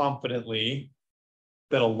very confidently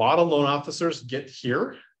that a lot of loan officers get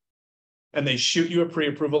here and they shoot you a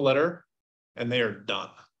pre-approval letter and they are done.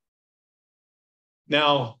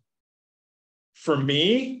 Now, for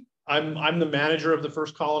me, I'm the manager of the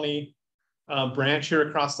First Colony branch here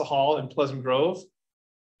across the hall in Pleasant Grove.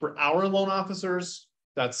 For our loan officers,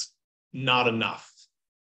 that's not enough.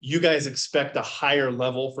 You guys expect a higher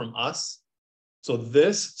level from us. So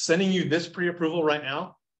sending you this pre-approval right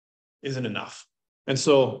now isn't enough. And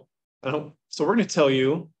so we're going to tell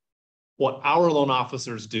you what our loan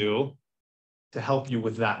officers do to help you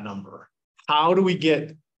with that number. How do we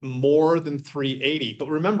get more than 380? But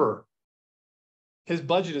remember, his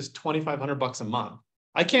budget is $2,500 a month.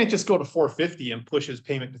 I can't just go to 450 and push his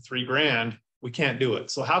payment to $3,000. We can't do it.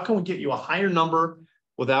 So how can we get you a higher number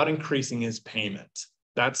without increasing his payment?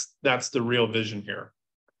 That's the real vision here.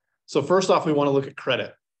 So first off, we want to look at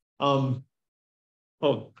credit. So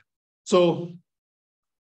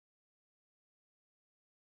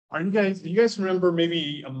do you guys remember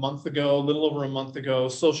maybe a little over a month ago,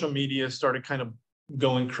 social media started kind of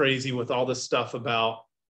going crazy with all this stuff about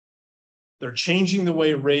they're changing the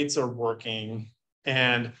way rates are working.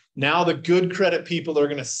 And now the good credit people are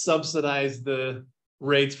going to subsidize the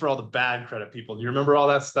rates for all the bad credit people. Do you remember all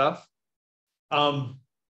that stuff?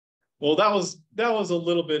 Well, that was a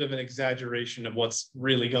little bit of an exaggeration of what's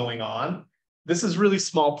really going on. This is really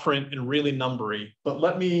small print and really numbery, but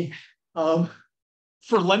let me, for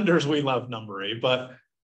lenders, we love numbery, but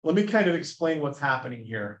let me kind of explain what's happening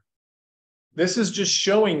here. This is just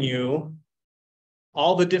showing you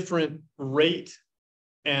all the different rate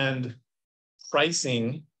and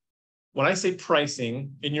pricing. When I say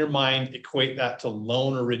pricing, in your mind, equate that to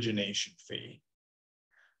loan origination fee.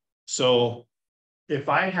 So if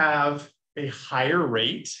I have a higher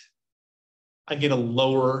rate, I get a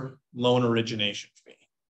lower loan origination fee.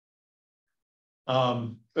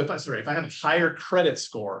 If I have a higher credit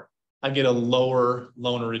score, I get a lower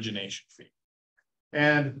loan origination fee.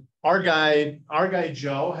 And our guy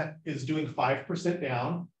Joe is doing 5%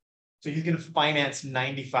 down. So he's going to finance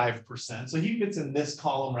 95%. So he fits in this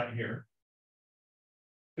column right here.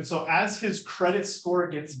 And so as his credit score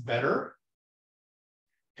gets better,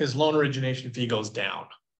 his loan origination fee goes down.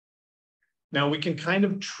 Now we can kind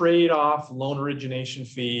of trade off loan origination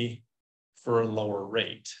fee for a lower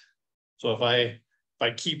rate. So if I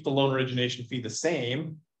keep the loan origination fee the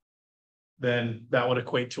same, then that would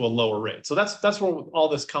equate to a lower rate. So that's where all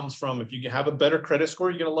this comes from. If you have a better credit score,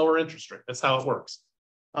 you get a lower interest rate. That's how it works.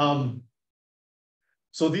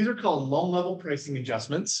 So these are called loan level pricing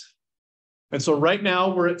adjustments. And so right now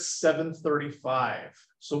we're at 735.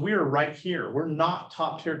 So we are right here. We're not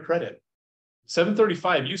top tier credit.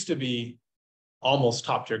 735 used to be almost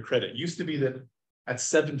top tier credit. It used to be that at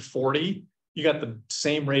 740, you got the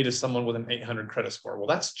same rate as someone with an 800 credit score. Well,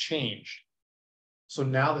 that's changed. So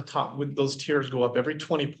now the top with those tiers go up every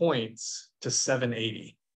 20 points to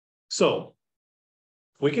 780. So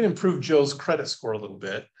if we can improve Joe's credit score a little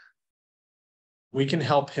bit, we can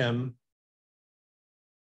help him.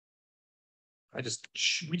 We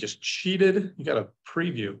just cheated. You got a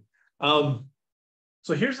preview.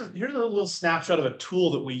 So here's a little snapshot of a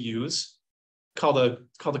tool that we use called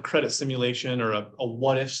a credit simulation, or a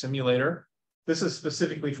what if simulator. This is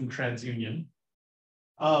specifically from TransUnion.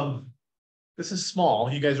 This is small.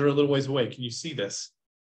 You guys are a little ways away. Can you see this?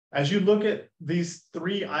 As you look at these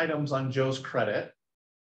three items on Joe's credit,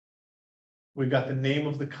 we've got the name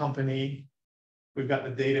of the company. We've got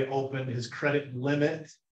the data open, his credit limit.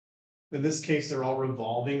 In this case, they're all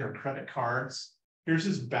revolving or credit cards. Here's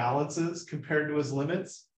his balances compared to his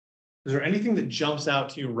limits. Is there anything that jumps out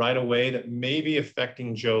to you right away that may be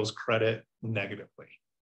affecting Joe's credit negatively?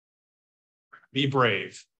 Be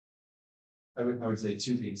brave. I would say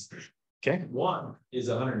two things. Okay. One is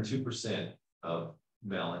 102% of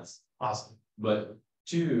balance. Awesome. But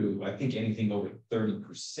two, I think anything over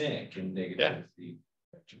 30% can negatively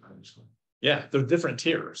affect your credit score. Yeah, they're different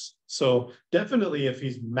tiers. So definitely if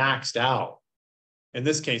he's maxed out, in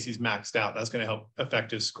this case, he's maxed out, that's going to help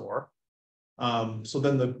affect his score. So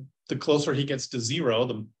then the closer he gets to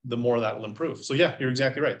zero, the more that will improve. So yeah, you're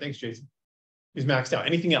exactly right. Thanks, Jason. He's maxed out.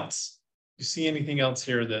 Anything else? you see anything else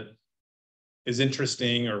here that is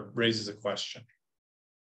interesting or raises a question?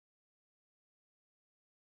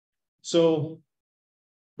 So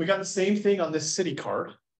we got the same thing on this city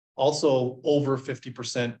card, also over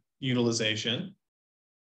 50% utilization.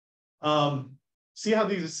 See how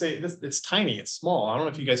these say this, it's tiny, it's small. I don't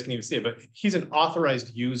know if you guys can even see it, but he's an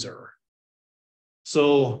authorized user.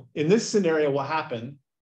 So in this scenario, what happened,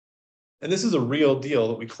 and this is a real deal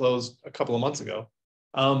that we closed a couple of months ago.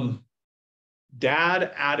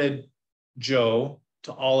 Dad added Joe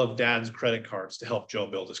to all of Dad's credit cards to help Joe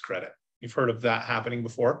build his credit. You've heard of that happening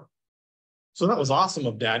before? So that was awesome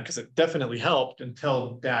of Dad because it definitely helped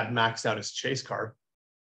until Dad maxed out his Chase card.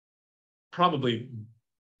 Probably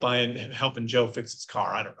helping Joe fix his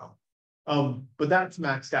car, I don't know. But that's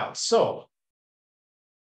maxed out. So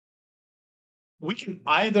we can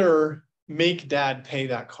either make Dad pay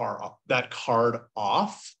that card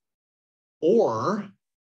off, or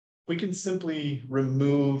we can simply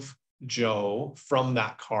remove Joe from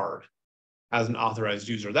that card as an authorized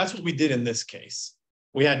user. That's what we did in this case.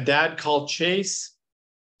 We had Dad call Chase,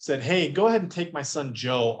 said, hey, go ahead and take my son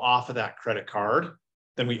Joe off of that credit card.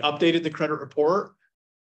 Then we updated the credit report.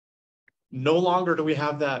 No longer do we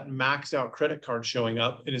have that maxed out credit card showing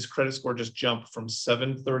up, and his credit score just jumped from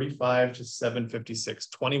 735 to 756,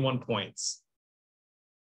 21 points.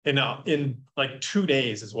 In like 2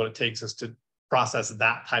 days is what it takes us to process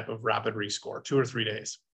that type of rapid rescore, 2 or 3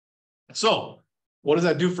 days. So what does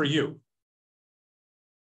that do for you?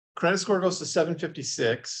 Credit score goes to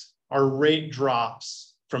 756. Our rate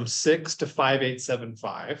drops from 6 to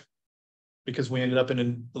 5875 because we ended up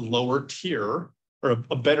in a lower tier or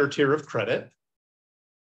a better tier of credit.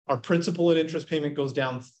 Our principal and interest payment goes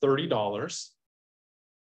down $30,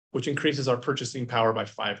 which increases our purchasing power by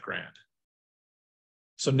 $5,000.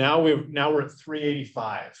 So now we're at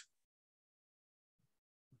 385.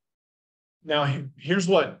 Now, here's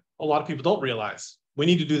what a lot of people don't realize. We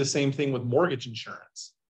need to do the same thing with mortgage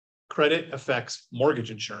insurance. Credit affects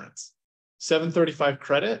mortgage insurance. 735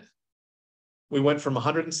 credit, we went from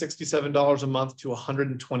 $167 a month to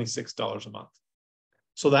 $126 a month.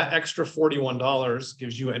 So that extra $41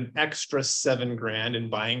 gives you an extra $7,000 in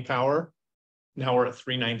buying power. Now we're at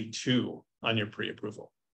 392 on your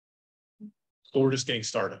pre-approval. So we're just getting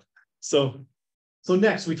started. So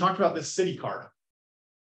next we talked about this city card.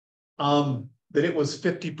 That it was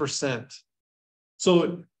 50%.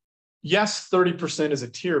 So yes, 30% is a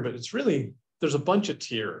tier, but it's really, there's a bunch of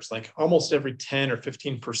tiers, like almost every 10 or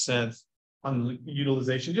 15% on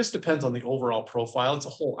utilization. It just depends on the overall profile. It's a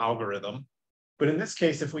whole algorithm. But in this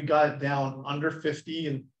case, if we got it down under 50,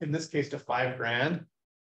 and in this case to $5,000,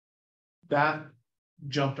 that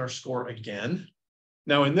jumped our score again.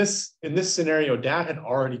 Now in this scenario, Dad had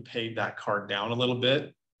already paid that card down a little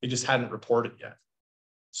bit. He just hadn't reported yet.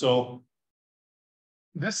 So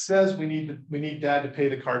this says we need Dad to pay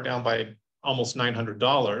the card down by almost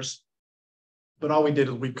 $900. But all we did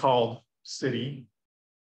is we called Citi.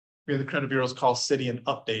 We had the credit bureaus call Citi and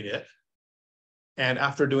update it. And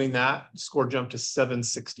after doing that, the score jumped to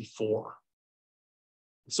 764.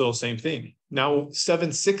 So same thing. Now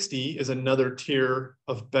 760 is another tier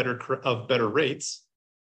of better rates.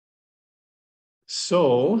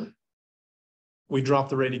 So we dropped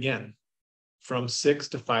the rate again from 6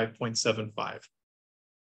 to 5.75.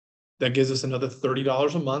 That gives us another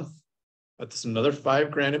 $30 a month. That's another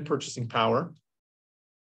 $5,000 in purchasing power.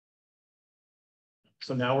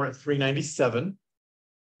 So now we're at 397.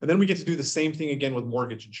 And then we get to do the same thing again with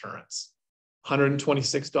mortgage insurance.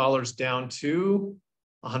 $126 down to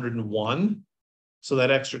 101. So that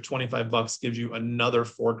extra 25 bucks gives you another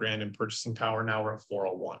 $4,000 in purchasing power. Now we're at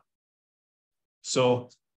 401. So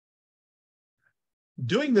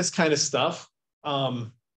doing this kind of stuff,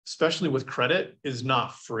 especially with credit, is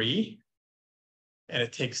not free, and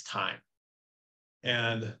it takes time.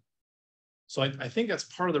 And so I think that's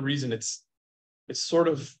part of the reason it's sort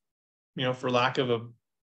of, for lack of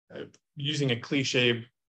using a cliche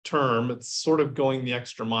term, it's sort of going the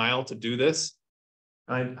extra mile to do this.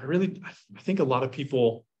 I think a lot of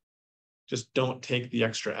people just don't take the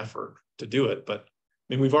extra effort to do it. But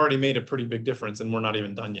I mean, we've already made a pretty big difference and we're not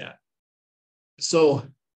even done yet. So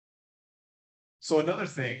another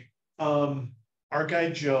thing, our guy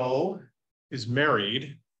Joe is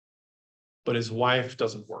married, but his wife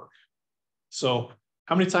doesn't work. So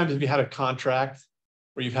how many times have you had a contract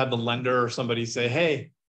where you've had the lender or somebody say,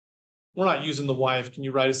 hey, we're not using the wife. Can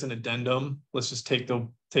you write us an addendum? Let's just take the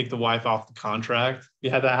wife off the contract. You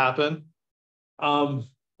had that happen? Well,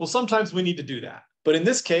 sometimes we need to do that. But in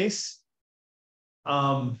this case,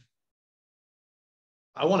 I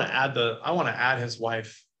want to add his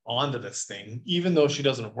wife onto this thing, even though she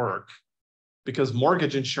doesn't work. because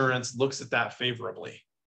mortgage insurance looks at that favorably.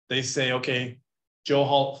 They say, okay, Joe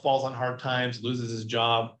Halt falls on hard times, loses his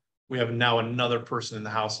job. We have now another person in the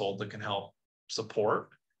household that can help support.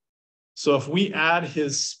 So if we add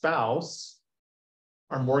his spouse,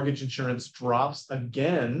 our mortgage insurance drops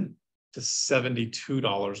again to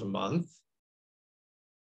 $72 a month.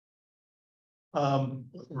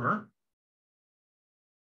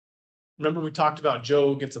 Remember we talked about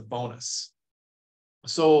Joe gets a bonus.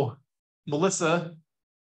 So Melissa,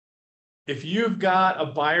 if you've got a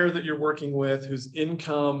buyer that you're working with whose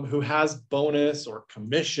income, who has bonus or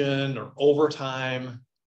commission or overtime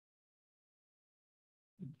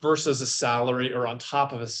versus a salary or on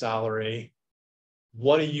top of a salary,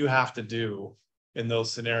 what do you have to do in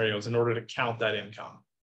those scenarios in order to count that income?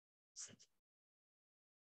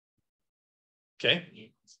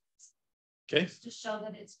 Okay. Okay. To show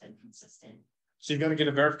that it's been consistent. So you've got to get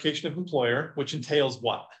a verification of employer, which entails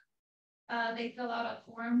what? They fill out a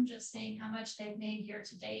form just saying how much they've made year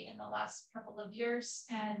to date in the last couple of years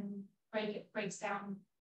and breaks down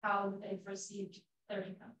how they've received their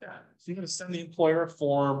income. Yeah. So you're going to send the employer a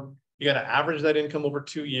form. You got to average that income over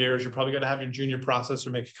 2 years. You're probably going to have your junior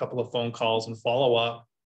processor make a couple of phone calls and follow up.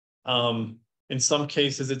 In some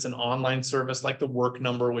cases, it's an online service like the Work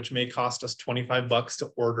Number, which may cost us $25 to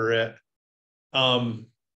order it.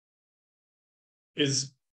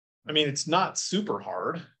 It's not super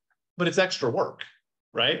hard, but it's extra work,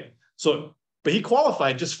 right? So, but he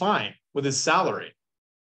qualified just fine with his salary.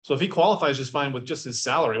 So if he qualifies just fine with just his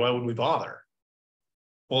salary, why would we bother?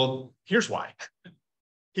 Well, here's why.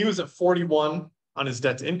 He was at 41 on his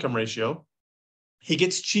debt to income ratio. He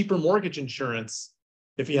gets cheaper mortgage insurance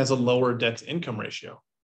if he has a lower debt to income ratio.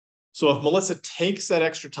 So if Melissa takes that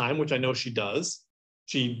extra time, which I know she does,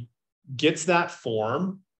 she gets that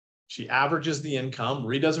form, she averages the income,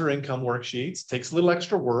 redoes her income worksheets, takes a little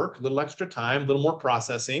extra work, a little extra time, a little more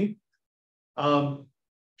processing.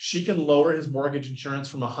 She can lower his mortgage insurance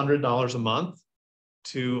from $100 a month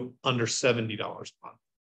to under $70 a month.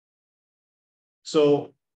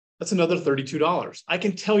 So that's another $32. I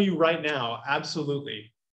can tell you right now,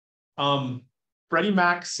 absolutely. Freddie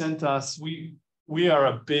Mac sent us, we are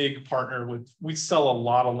a big partner with, we sell a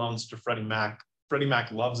lot of loans to Freddie Mac. Freddie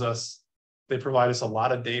Mac loves us. They provide us a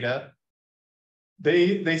lot of data.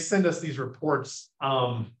 They send us these reports,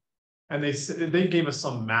 and they gave us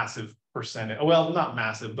some massive percentage. Well, not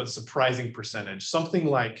massive, but surprising percentage. Something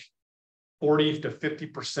like 40 to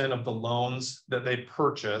 50% of the loans that they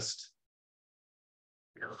purchased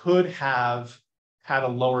could have had a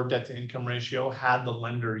lower debt to income ratio had the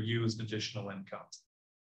lender used additional income.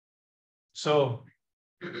 So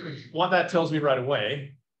what that tells me right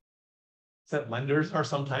away is that lenders are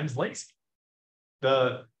sometimes lazy,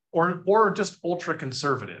 or just ultra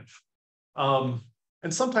conservative. And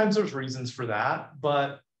sometimes there's reasons for that,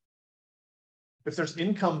 but if there's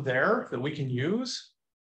income there that we can use,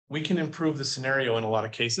 we can improve the scenario in a lot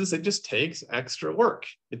of cases. It just takes extra work.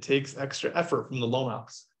 It takes extra effort from the loan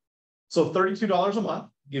officer. So $32 a month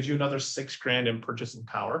gives you another $6,000 in purchasing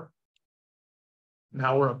power.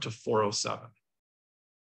 Now we're up to 407.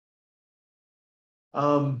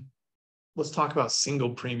 Let's talk about single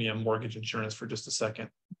premium mortgage insurance for just a second.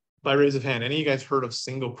 By raise of hand, any of you guys heard of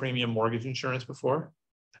single premium mortgage insurance before?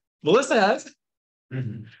 Melissa has.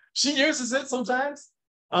 Mm-hmm. She uses it sometimes.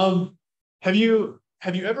 Have you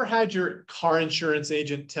ever had your car insurance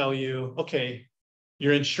agent tell you, okay,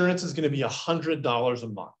 your insurance is going to be $100 a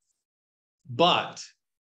month, but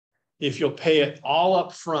if you'll pay it all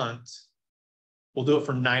up front, we'll do it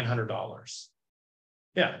for $900.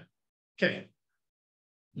 Yeah. Okay.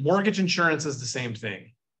 Mortgage insurance is the same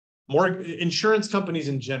thing. Insurance companies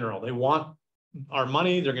in general, they want our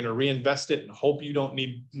money. They're going to reinvest it and hope you don't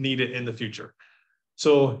need it in the future.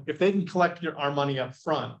 So if they can collect our money up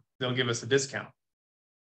front, they'll give us a discount.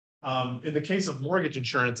 In the case of mortgage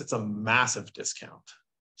insurance, it's a massive discount.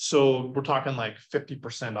 So we're talking like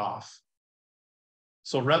 50% off.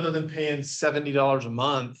 So rather than paying $70 a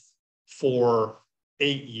month for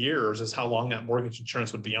 8 years is how long that mortgage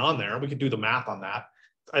insurance would be on there. We could do the math on that.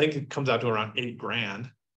 I think it comes out to around $8,000.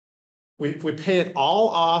 If we pay it all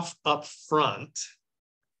off up front,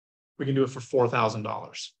 we can do it for $4,000.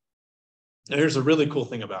 Now, here's a really cool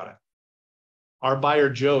thing about it. Our buyer,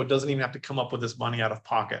 Joe, doesn't even have to come up with this money out of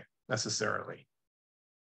pocket necessarily.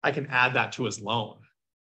 I can add that to his loan.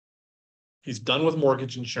 He's done with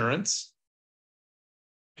mortgage insurance.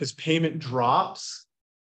 His payment drops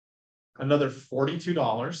another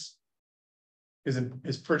 $42.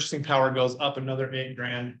 His purchasing power goes up another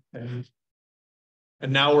 $8,000.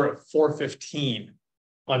 And now we're at 415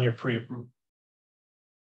 on your pre-approved.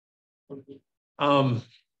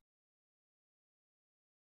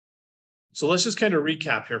 So let's just kind of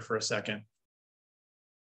recap here for a second.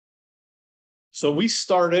 So we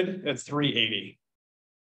started at 380.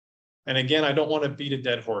 And again, I don't want to beat a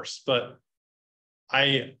dead horse, but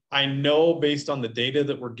I know based on the data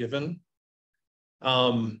that we're given,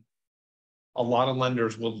 a lot of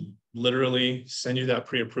lenders will literally send you that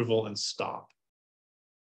pre-approval and stop.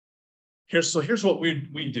 Here's what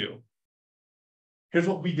we do. Here's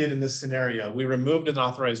what we did in this scenario. We removed an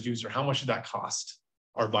authorized user. How much did that cost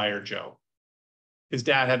our buyer, Joe? His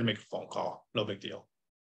dad had to make a phone call. No big deal.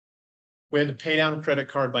 We had to pay down a credit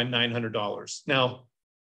card by $900. Now,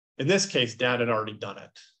 in this case, dad had already done it.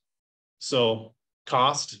 So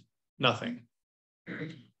cost, nothing.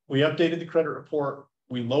 We updated the credit report.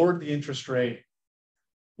 We lowered the interest rate.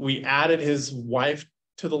 We added his wife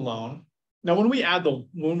to the loan. Now, when we add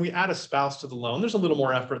a spouse to the loan, there's a little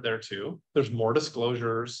more effort there too. There's more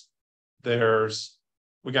disclosures.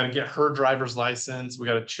 We got to get her driver's license. We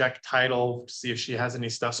got to check title to see if she has any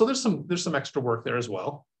stuff. So there's some extra work there as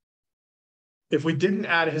well. If we didn't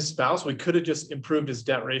add his spouse, we could have just improved his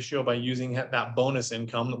debt ratio by using that bonus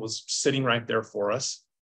income that was sitting right there for us.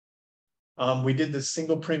 We did the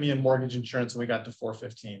single premium mortgage insurance and we got to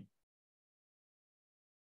 415.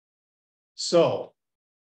 So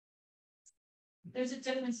There's a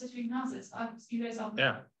difference between houses. You guys all.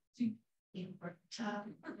 yeah.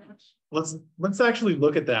 Let's actually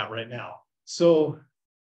look at that right now. So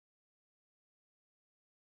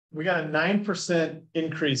we got a 9%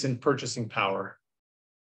 increase in purchasing power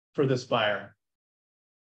for this buyer.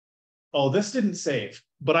 Oh, this didn't save,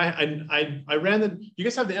 but I ran the. You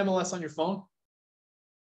guys have the MLS on your phone?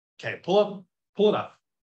 Okay, pull it up.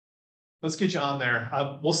 Let's get you on there.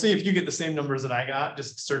 We'll see if you get the same numbers that I got,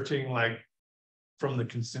 just searching like from the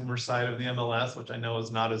consumer side of the MLS, which I know is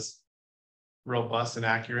not as robust and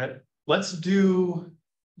accurate. Let's do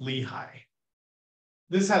Lehigh.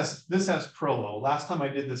 This has Provo. Last time I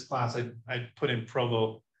did this class, I put in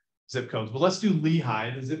Provo zip codes, but let's do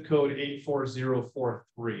Lehigh, the zip code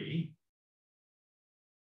 84043.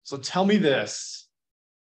 So tell me this.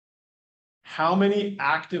 How many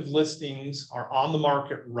active listings are on the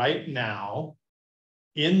market right now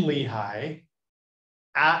in Lehigh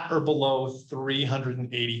at or below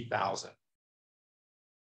 380,000?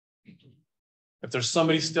 If there's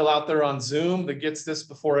somebody still out there on Zoom that gets this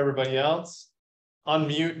before everybody else,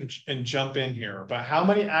 unmute and jump in here. But how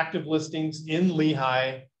many active listings in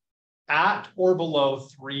Lehigh at or below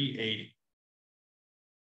 380?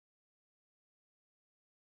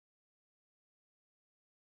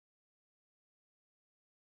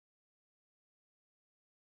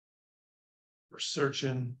 We're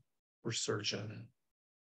searching.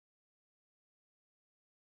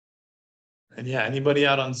 And yeah, anybody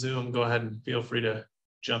out on Zoom, go ahead and feel free to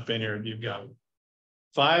jump in here if you've got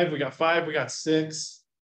 5. We got 5, we got 6.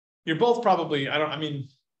 You're both probably, I mean.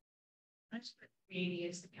 380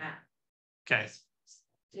 is the cap. Okay.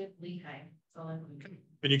 Did Lehigh.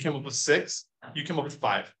 And you came up with 6? You came up with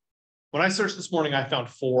 5. When I searched this morning, I found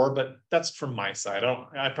 4, but that's from my side.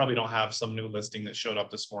 I probably don't have some new listing that showed up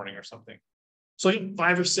this morning or something. So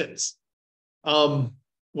 5 or 6.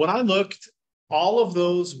 When I looked, all of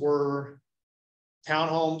those were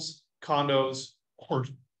townhomes, condos, or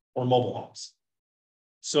mobile homes.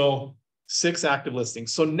 So 6 active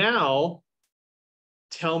listings. So now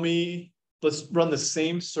tell me, let's run the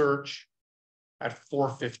same search at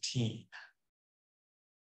 415.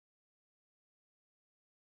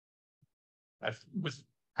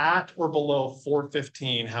 At or below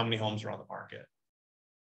 415, how many homes are on the market?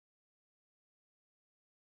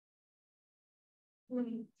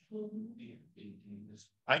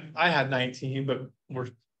 I had 19, but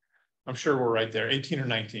I'm sure we're right there, 18 or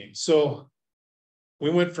 19. So we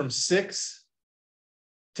went from 6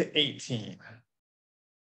 to 18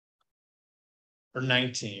 or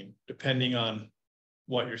 19, depending on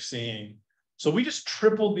what you're seeing. So we just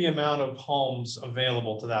tripled the amount of homes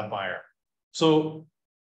available to that buyer. So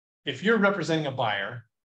if you're representing a buyer,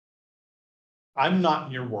 I'm not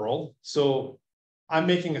in your world. So I'm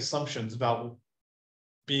making assumptions about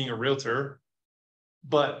being a realtor,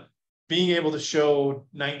 but being able to show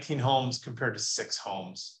 19 homes compared to 6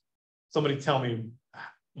 homes. Somebody tell me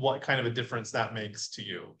what kind of a difference that makes to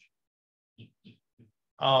you.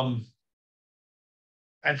 And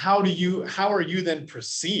how are you then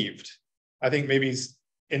perceived? I think maybe is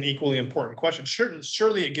an equally important question.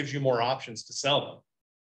 Surely it gives you more options to sell them,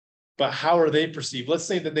 but how are they perceived? Let's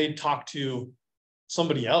say that they talk to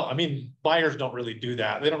somebody else. I mean, buyers don't really do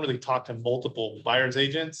that. They don't really talk to multiple buyers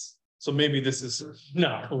agents. So maybe this is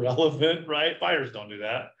not relevant, right? Buyers don't do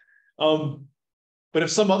that. But if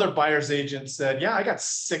some other buyer's agent said, yeah, I got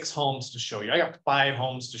 6 homes to show you. I got 5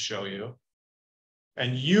 homes to show you.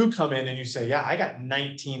 and you come in and you say, yeah, I got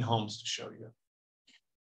 19 homes to show you.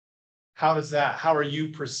 How are you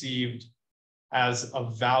perceived as a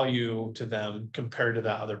value to them compared to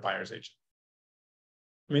that other buyer's agent?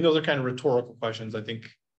 I mean, those are kind of rhetorical questions. I think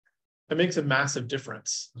it makes a massive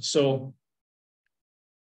difference. So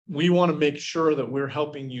we want to make sure that we're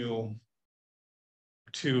helping you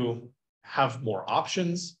to have more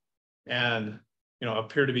options and,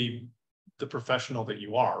 appear to be the professional that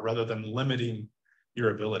you are rather than limiting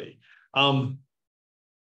your ability.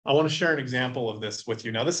 I want to share an example of this with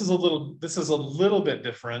you. Now, this is a little bit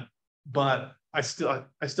different, but I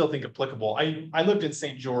still think applicable. I lived in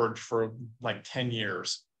St. George for like 10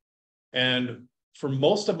 years. And for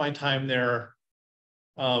most of my time there,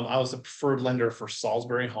 I was a preferred lender for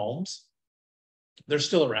Salisbury Homes. They're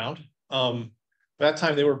still around. That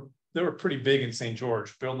time they were pretty big in St.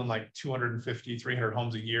 George, building like 250, 300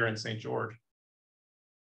 homes a year in St. George.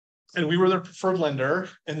 And we were their preferred lender.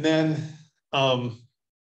 And then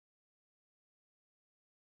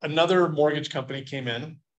another mortgage company came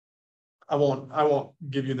in. I won't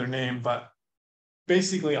give you their name, but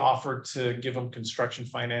basically offered to give them construction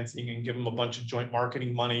financing and give them a bunch of joint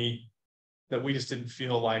marketing money that we just didn't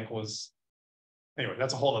feel like was, anyway,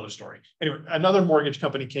 that's a whole other story. Anyway, another mortgage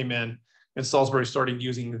company came in and Salisbury started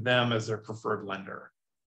using them as their preferred lender.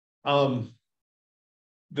 The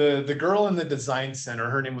girl in the design center,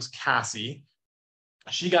 her name was Cassie.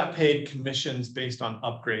 She got paid commissions based on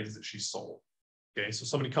upgrades that she sold. Okay, so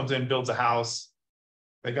somebody comes in, builds a house,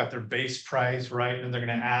 they got their base price, right? And they're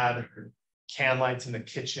going to add can lights in the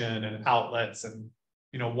kitchen and outlets and,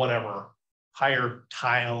 whatever, higher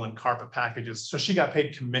tile and carpet packages. So she got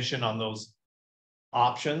paid commission on those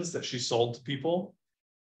options that she sold to people.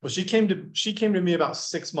 But she came to me about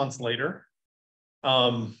 6 months later.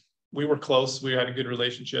 We were close. We had a good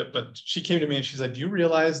relationship, but she came to me and she said, do you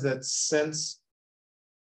realize that since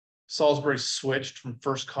Salisbury switched from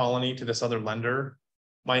First Colony to this other lender,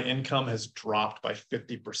 my income has dropped by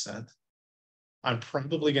 50%. I'm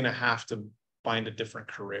probably going to have to find a different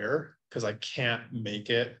career because I can't make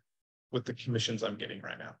it with the commissions I'm getting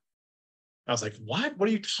right now. I was like, what? What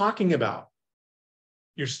are you talking about?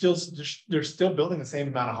 They're still building the same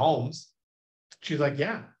amount of homes. She's like,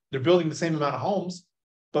 yeah, they're building the same amount of homes,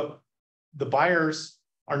 but the buyers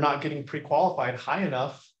are not getting pre-qualified high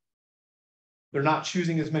enough. They're not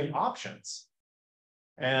choosing as many options.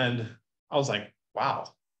 And I was like, wow,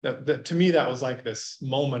 that to me, that was like this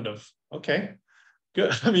moment of, okay,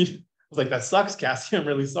 good. I mean, I was like, that sucks, Cassie. I'm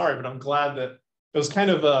really sorry, but I'm glad that it was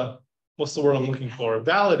kind of what's the word I'm looking for?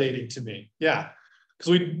 Validating to me. Yeah.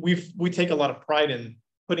 Because we take a lot of pride in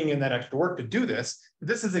putting in that extra work to do this.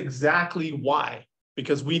 This is exactly why,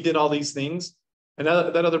 because we did all these things. And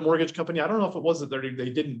that other mortgage company, I don't know if it was that they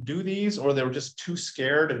didn't do these or they were just too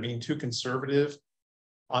scared of being too conservative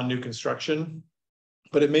on new construction,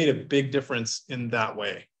 but it made a big difference in that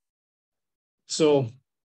way. So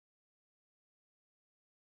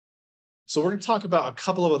we're going to talk about a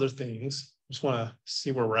couple of other things. Just want to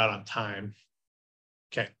see where we're at on time.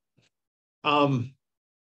 Okay.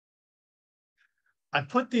 I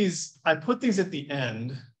put these at the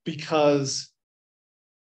end because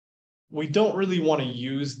we don't really want to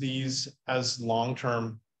use these as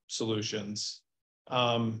long-term solutions.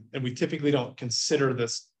 And we typically don't consider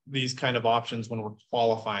these kind of options when we're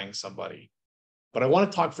qualifying somebody. But I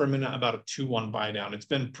want to talk for a minute about a 2-1 buy down. It's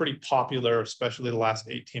been pretty popular, especially the last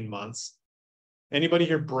 18 months. Anybody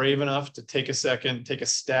here brave enough to take a second, take a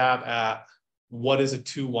stab at what is a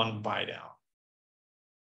 2-1 buy down?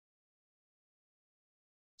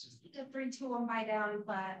 A 3-2-1 buy down,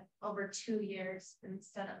 but over 2 years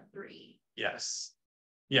instead of 3. Yes.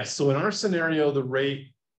 Yes. So in our scenario, the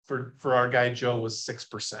rate for our guy Joe was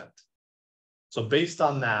 6%. So based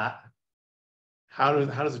on that, how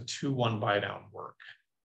does a 2-1 buy down work?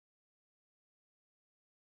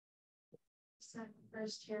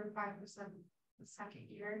 First year, 5%, the second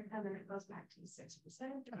year, and then it goes back to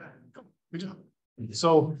 6%. Good job.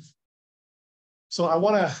 So I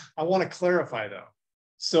want to clarify though.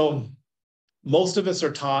 So most of us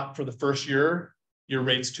are taught for the first year, your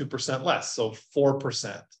rate's 2% less, so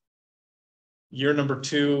 4%. Year number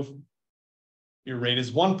 2, your rate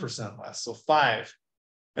is 1% less, so 5.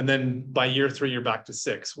 And then by year 3, you're back to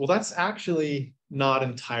 6. Well, that's actually not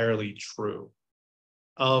entirely true.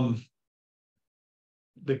 The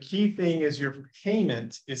key thing is your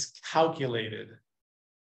payment is calculated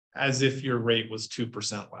as if your rate was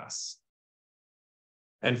 2% less.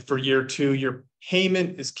 And for year 2, your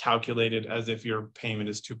payment is calculated as if your payment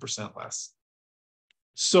is 2% less.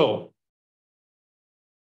 So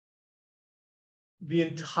the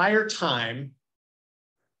entire time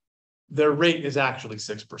their rate is actually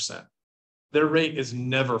 6%. Their rate is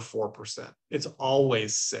never 4%. It's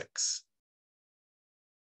always 6%.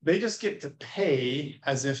 They just get to pay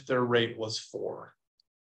as if their rate was 4%.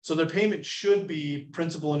 So their payment should be,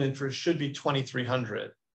 principal and interest should be $2,300.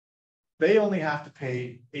 They only have to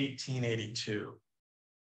pay $1,882.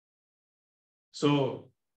 So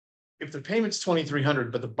if their payment's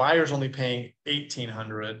 $2,300, but the buyer's only paying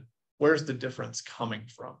 $1,800, where's the difference coming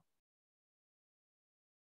from?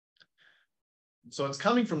 So it's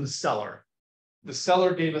coming from the seller. The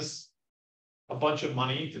seller gave us a bunch of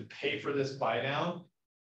money to pay for this buy down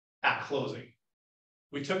at closing.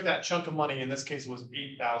 We took that chunk of money, in this case it was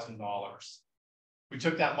 $8,000. We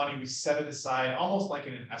took that money, we set it aside almost like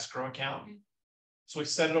in an escrow account. So we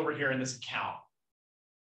set it over here in this account.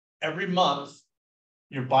 Every month,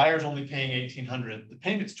 your buyer's only paying $1,800, the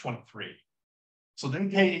payment's $2,300. So they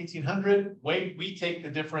pay $1,800, we take the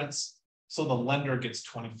difference, so the lender gets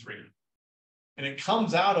 $2,300. And it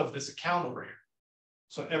comes out of this account over here.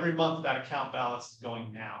 So every month that account balance is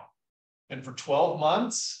going down. And for 12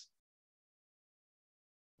 months,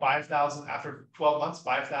 after 12 months,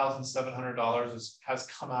 $5,700 has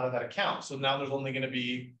come out of that account. So now there's only going to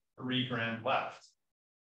be $3,000 left.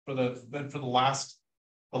 For the last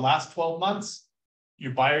 12 months,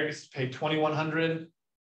 your buyer gets to pay $2,100.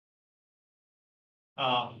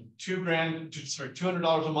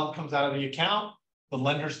 $200 a month comes out of the account. The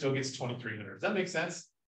lender still gets $2,300. Does that make sense?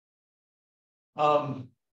 So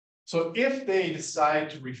if they decide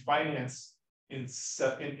to refinance in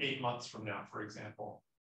 8 months from now, for example,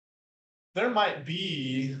 there might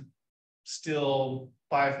be still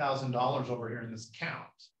 $5,000 over here in this account.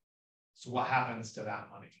 So what happens to that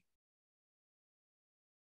money?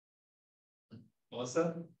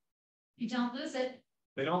 Melissa? You don't lose it.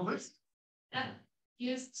 They don't lose. That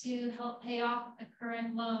used to help pay off a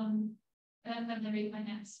current loan and then the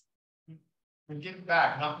refinance. And get it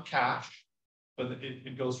back, not the cash, but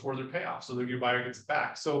it goes toward their payoff, so that your buyer gets it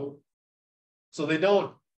back. So they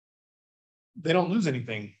don't lose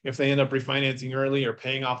anything if they end up refinancing early or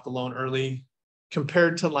paying off the loan early,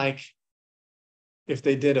 compared to like if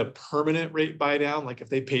they did a permanent rate buy down, like if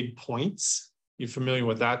they paid points. You familiar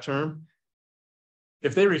with that term?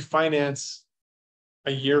 If they refinance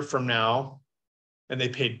a year from now and they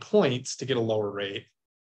paid points to get a lower rate,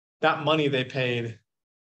 that money they paid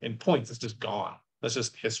in points is just gone. That's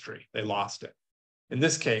just history. They lost it. In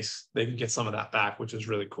this case, they can get some of that back, which is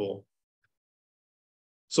really cool.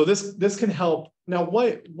 So this can help. Now,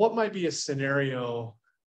 what might be a scenario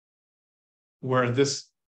where this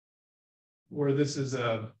is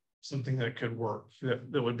something that could work,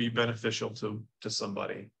 that would be beneficial to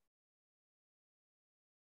somebody?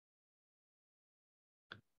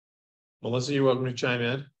 Melissa, you're welcome to chime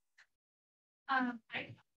in.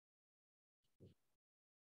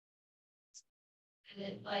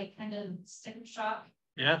 It like kind of sticker shock.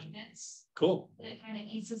 Yeah. Units. Cool. It kind of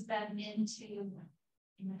eases them into.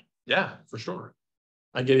 Yeah, for sure.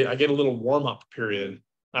 I get it. I get a little warm up period.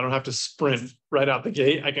 I don't have to sprint right out the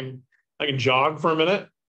gate. I can jog for a minute.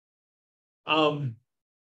 No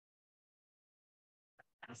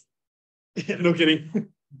kidding.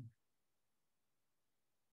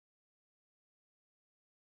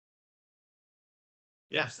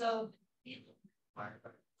 Yeah. So.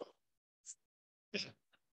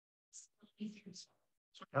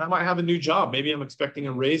 I might have a new job. Maybe I'm expecting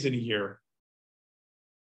a raise in a year.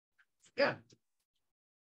 Yeah.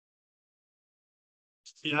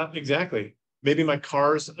 Yeah, exactly. Maybe my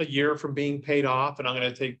car's a year from being paid off and I'm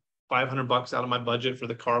going to take $500 out of my budget for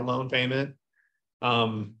the car loan payment.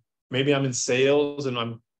 Maybe I'm in sales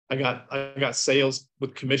and I got sales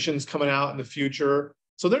with commissions coming out in the future.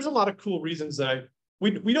 So there's a lot of cool reasons that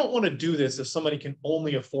we don't want to do this if somebody can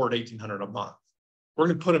only afford $1,800 a month. We're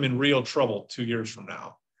going to put them in real trouble 2 years from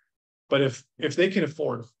now. But if they can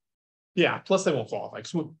afford, yeah, plus they won't qualify.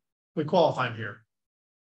 So we qualify them here.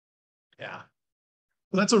 Yeah.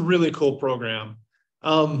 Well, that's a really cool program.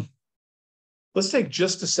 Let's take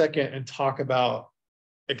just a second and talk about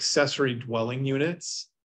accessory dwelling units.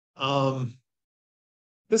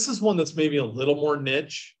 This is one that's maybe a little more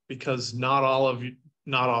niche because not all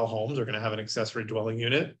homes are going to have an accessory dwelling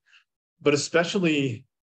unit, but especially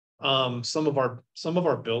some of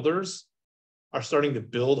our builders are starting to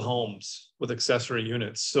build homes with accessory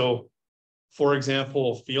units. So, for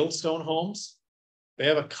example, Fieldstone Homes, they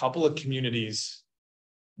have a couple of communities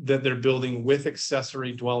that they're building with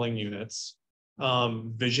accessory dwelling units.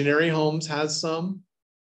 Visionary Homes has some.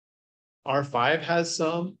 R5 has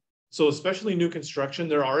some. So especially new construction,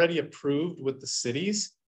 they're already approved with the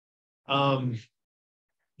cities. You're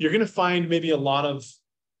going to find maybe a lot of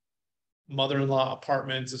mother-in-law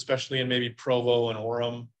apartments, especially in maybe Provo and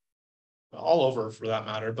Orem, all over for that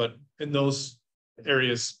matter, but in those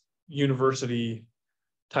areas, university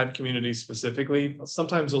type communities specifically,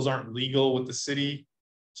 sometimes those aren't legal with the city,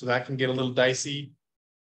 so that can get a little dicey.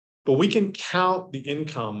 But we can count the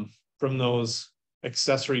income from those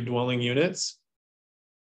accessory dwelling units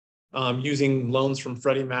using loans from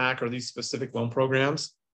Freddie Mac or these specific loan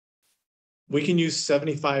programs. We can use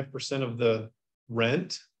 75% of the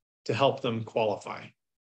rent to help them qualify.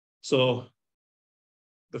 So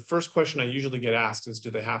the first question I usually get asked is,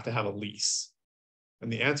 do they have to have a lease?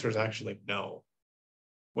 And the answer is actually no.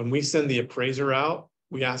 When we send the appraiser out,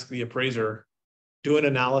 we ask the appraiser, do an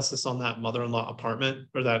analysis on that mother-in-law apartment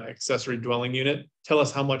or that accessory dwelling unit. Tell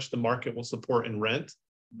us how much the market will support in rent.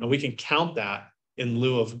 And we can count that in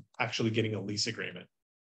lieu of actually getting a lease agreement.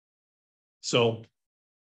 So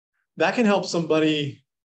that can help somebody.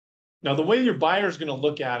 Now, the way your buyer is going to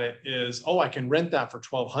look at it is, oh, I can rent that for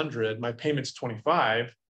 $1,200. My payment's $25.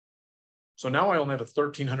 So now I only have a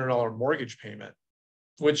 $1,300 mortgage payment,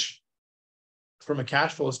 which from a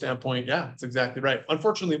cash flow standpoint, yeah, that's exactly right.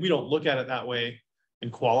 Unfortunately, we don't look at it that way in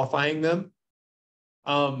qualifying them.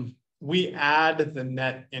 We add the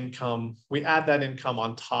net income. We add that income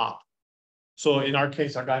on top. So in our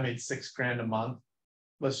case, our guy made $6,000 a month.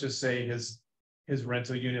 Let's just say his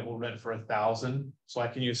rental unit will rent for $1,000. So I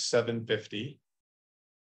can use $750.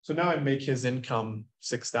 So now I make his income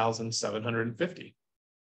 $6,750.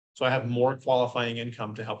 So I have more qualifying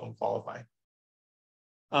income to help him qualify.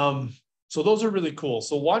 So those are really cool.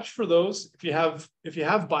 So watch for those. If you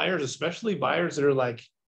have buyers, especially buyers that are like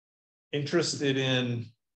interested in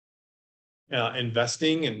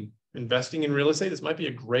investing in real estate, this might be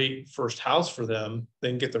a great first house for them. They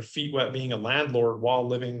can get their feet wet being a landlord while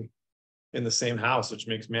living in the same house, which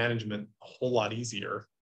makes management a whole lot easier.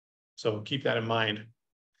 So keep that in mind.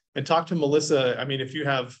 And talk to Melissa. I mean, if you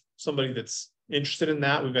have somebody that's interested in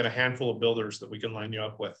that, we've got a handful of builders that we can line you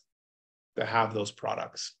up with that have those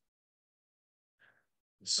products.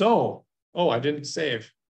 So, oh, I didn't save.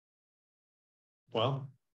 Well,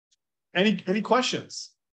 any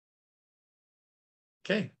questions?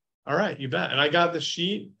 Okay. All right, you bet. And I got the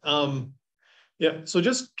sheet. Yeah, so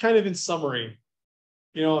just kind of in summary,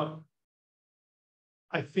 I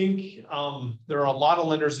think there are a lot of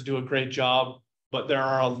lenders that do a great job, but there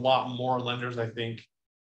are a lot more lenders, I think,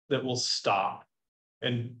 that will stop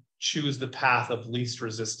and choose the path of least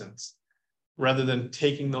resistance rather than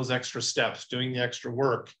taking those extra steps, doing the extra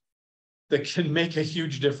work that can make a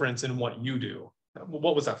huge difference in what you do.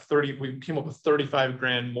 What was that? We came up with 35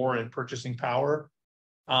 grand more in purchasing power.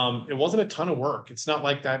 It wasn't a ton of work. It's not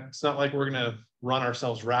like that. It's not like we're going to run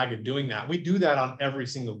ourselves ragged doing that. We do that on every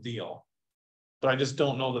single deal, but I just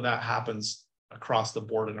don't know that that happens across the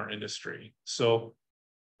board in our industry. So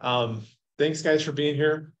thanks guys for being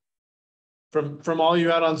here. From all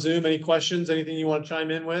you out on Zoom, any questions, anything you want to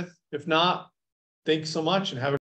chime in with? If not, thanks so much and have a